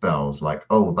binding spells like,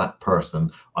 oh, that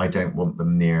person, I don't want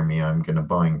them near me, I'm going to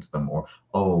bind them. Or,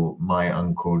 oh, my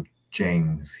uncle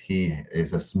James, he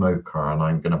is a smoker and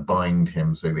I'm going to bind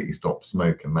him so that he stops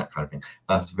smoking, that kind of thing.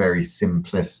 That's very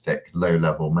simplistic, low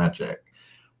level magic.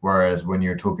 Whereas when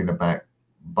you're talking about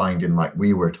binding, like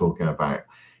we were talking about,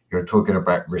 you're talking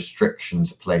about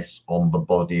restrictions placed on the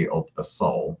body of the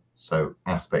soul, so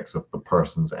aspects of the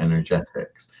person's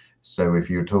energetics. So if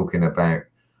you're talking about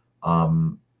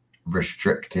um,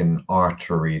 restricting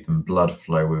arteries and blood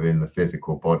flow within the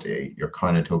physical body, you're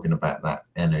kind of talking about that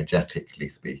energetically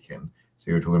speaking.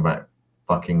 So you're talking about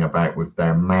fucking about with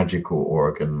their magical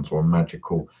organs or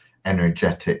magical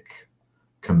energetic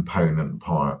component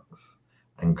parts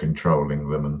and controlling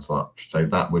them and such. So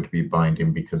that would be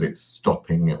binding because it's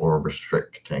stopping or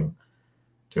restricting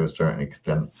to a certain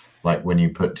extent. Like when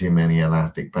you put too many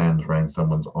elastic bands around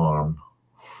someone's arm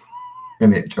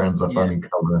and it turns a Yeah, funny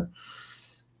color.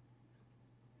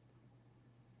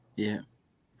 yeah.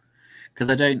 Because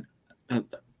I don't,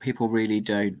 people really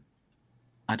don't.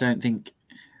 I don't think.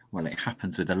 Well, it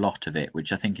happens with a lot of it,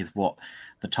 which I think is what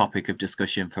the topic of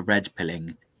discussion for red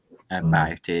pilling Mm,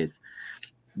 about is.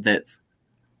 That's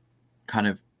kind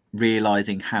of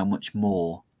realizing how much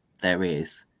more there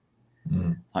is.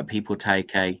 mm, Like, people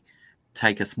take a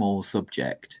small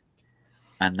subject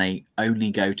and they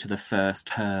only go to the first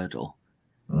hurdle.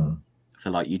 mm, So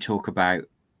like, you talk about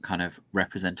kind of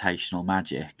representational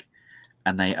magic,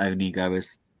 and they only go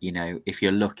as, if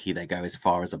you're lucky, they go as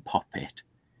far as a poppet,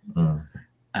 mm,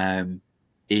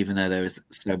 even though there is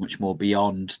so much more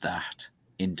beyond that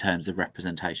in terms of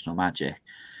representational magic.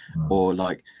 mm, Or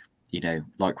like,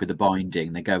 like with the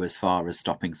binding, they go as far as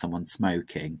stopping someone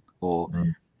smoking, or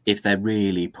mm, if they're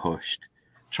really pushed,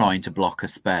 trying to block a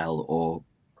spell or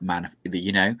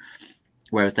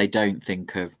whereas they don't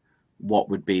think of what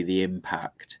would be the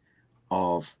impact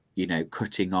of,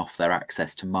 cutting off their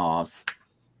access to Mars.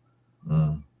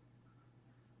 mm.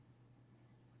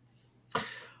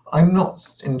 I'm not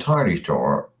entirely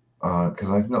sure because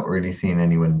I've not really seen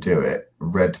anyone do it.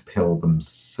 Red pill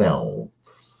themselves,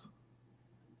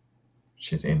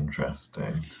 which is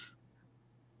interesting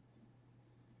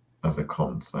as a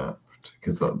concept.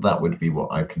 Because that would be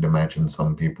what I could imagine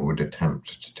some people would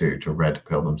attempt to do, to red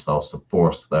pill themselves to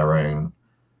force their own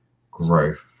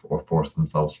growth or force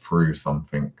themselves through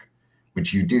something,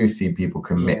 which you do see people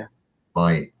commit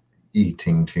by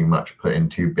eating too much, putting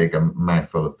too big a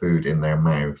mouthful of food in their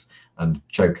mouths and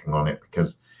choking on it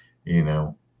because, you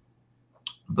know,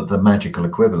 but the magical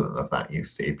equivalent of that, you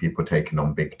see people taking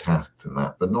on big tasks and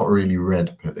that, but not really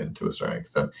red pilling to a certain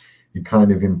extent. It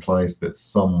kind of implies that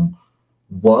someone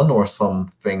or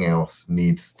something else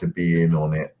needs to be in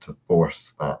on it to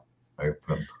force that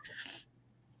open.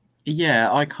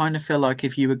 Yeah, I kind of feel like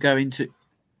if you were going to,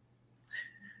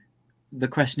 the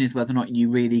question is whether or not you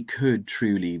really could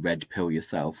truly red pill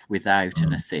yourself without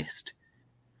an assist.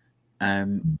 I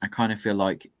kind of feel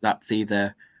like that's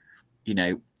either, you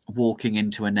know, walking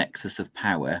into a nexus of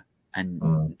power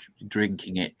and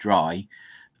drinking it dry,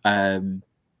 and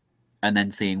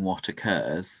then seeing what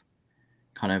occurs.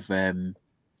 Kind of,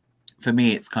 for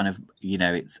me, it's kind of, you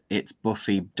know, it's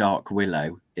Buffy Dark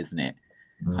Willow, isn't it?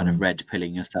 Kind of red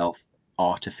pilling yourself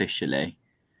artificially,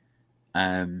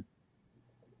 kind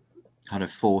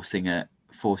of forcing a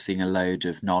load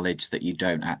of knowledge that you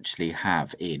don't actually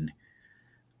have in.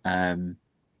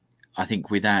 I think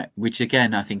without, which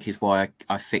again, I think is why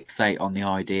I fixate on the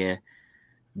idea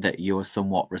that you're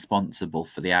somewhat responsible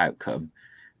for the outcome,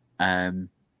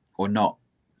 or not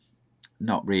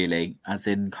really, as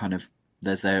in kind of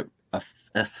there's a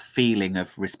feeling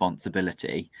of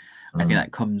responsibility. I think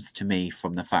that comes to me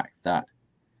from the fact that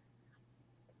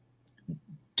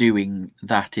doing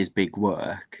that is big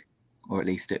work, or at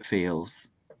least it feels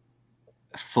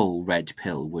a full red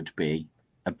pill would be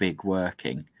a big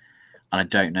working. And I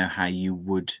don't know how you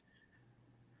would,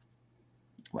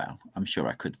 well, I'm sure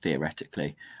I could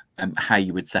theoretically, how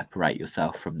you would separate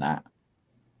yourself from that.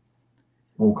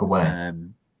 Walk away.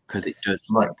 Because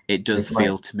Like, it does it's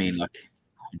feel like, to me like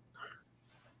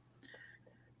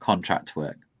contract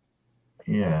work.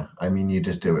 yeah, I mean, you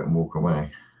just do it and walk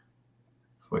away.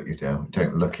 That's what you do.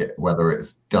 Don't look at whether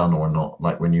it's done or not.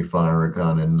 Like when you fire a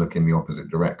gun and look in the opposite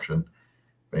direction,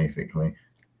 basically.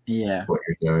 Yeah. That's what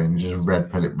you're doing. You just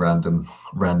red pill it random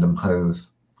hose.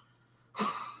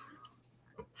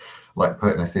 Like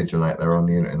putting a sigil out there on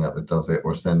the internet that does it,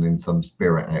 or sending some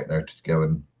spirit out there to go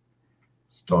and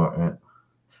start it.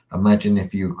 Imagine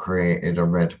if you created a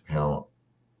red pill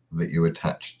that you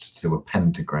attached to a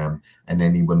pentagram, and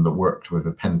anyone that worked with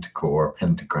a pentacle or a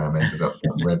pentagram ended up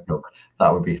getting red pill.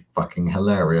 That would be fucking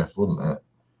hilarious, wouldn't it?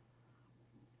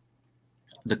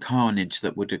 The carnage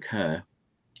that would occur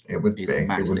It would is be. It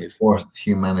would massive. force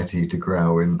humanity to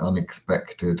grow in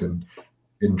unexpected and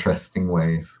interesting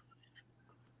ways.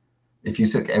 If you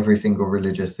took every single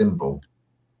religious symbol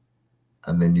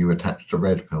and then you attached a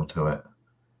red pill to it,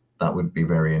 that would be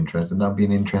very interesting. That'd be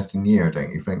an interesting year,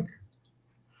 don't you think?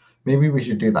 Maybe we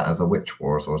should do that as a Witch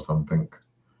Wars or something.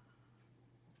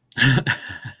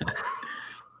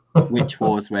 Which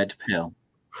Wars red pill?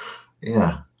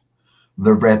 Yeah.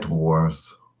 The Red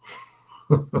Wars.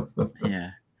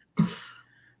 Yeah.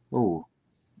 Oh,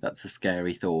 that's a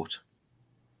scary thought.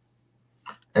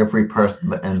 Every person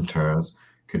that enters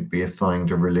could be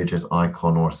assigned a religious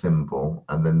icon or symbol,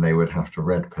 and then they would have to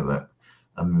red pill it.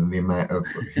 And then the amount of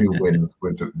who wins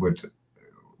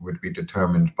would be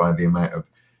determined by the amount of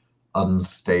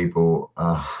unstable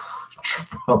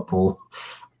trouble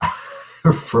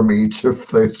from each of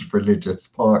those religious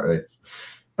parties.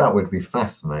 That would be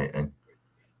fascinating.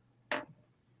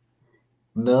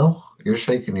 No, you're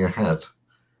shaking your head.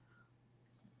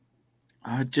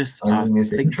 I mean,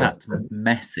 think that's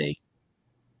messy.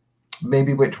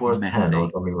 Maybe Witch Wars 10 or Messy.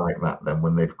 something like that then,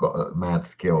 when they've got mad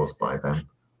skills by then.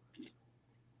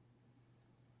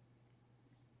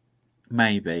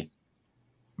 Maybe.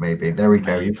 There we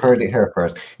go. You've heard it here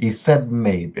first. He said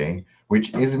maybe,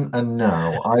 which isn't a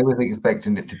no. I was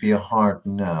expecting it to be a hard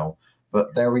no,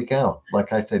 but there we go.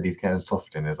 Like I said, he's getting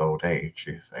soft in his old age,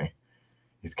 you see.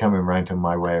 He's coming round to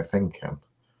my way of thinking.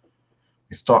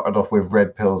 He started off with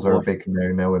red pills are a big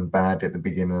no-no and bad at the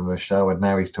beginning of the show, and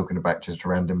now he's talking about just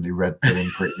randomly red pilling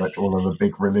pretty much all of the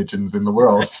big religions in the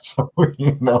world. So,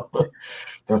 you know,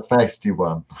 the feisty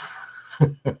one.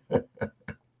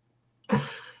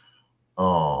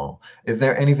 Oh, is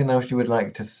there anything else you would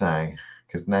like to say?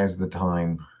 Because now's the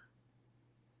time.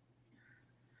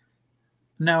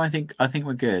 No, I think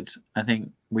we're good. I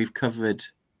think we've covered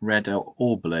red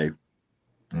or blue.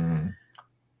 Mm.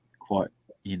 Quite,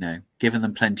 given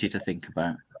them plenty to think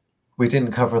about. We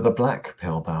didn't cover the black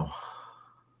pill, though.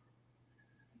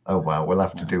 Oh, well, we'll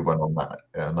have to do one on that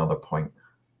at another point.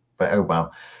 But oh,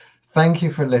 well. Thank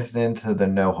you for listening to the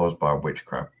No Holds Barred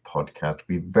Witchcraft podcast.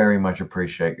 We very much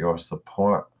appreciate your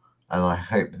support, and I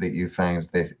hope that you found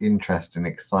this interesting,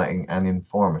 exciting, and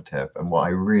informative. And what I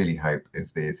really hope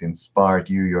is that it's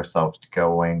inspired you yourselves to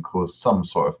go away and cause some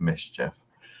sort of mischief.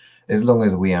 As long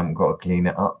as we haven't got to clean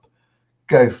it up,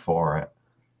 go for it.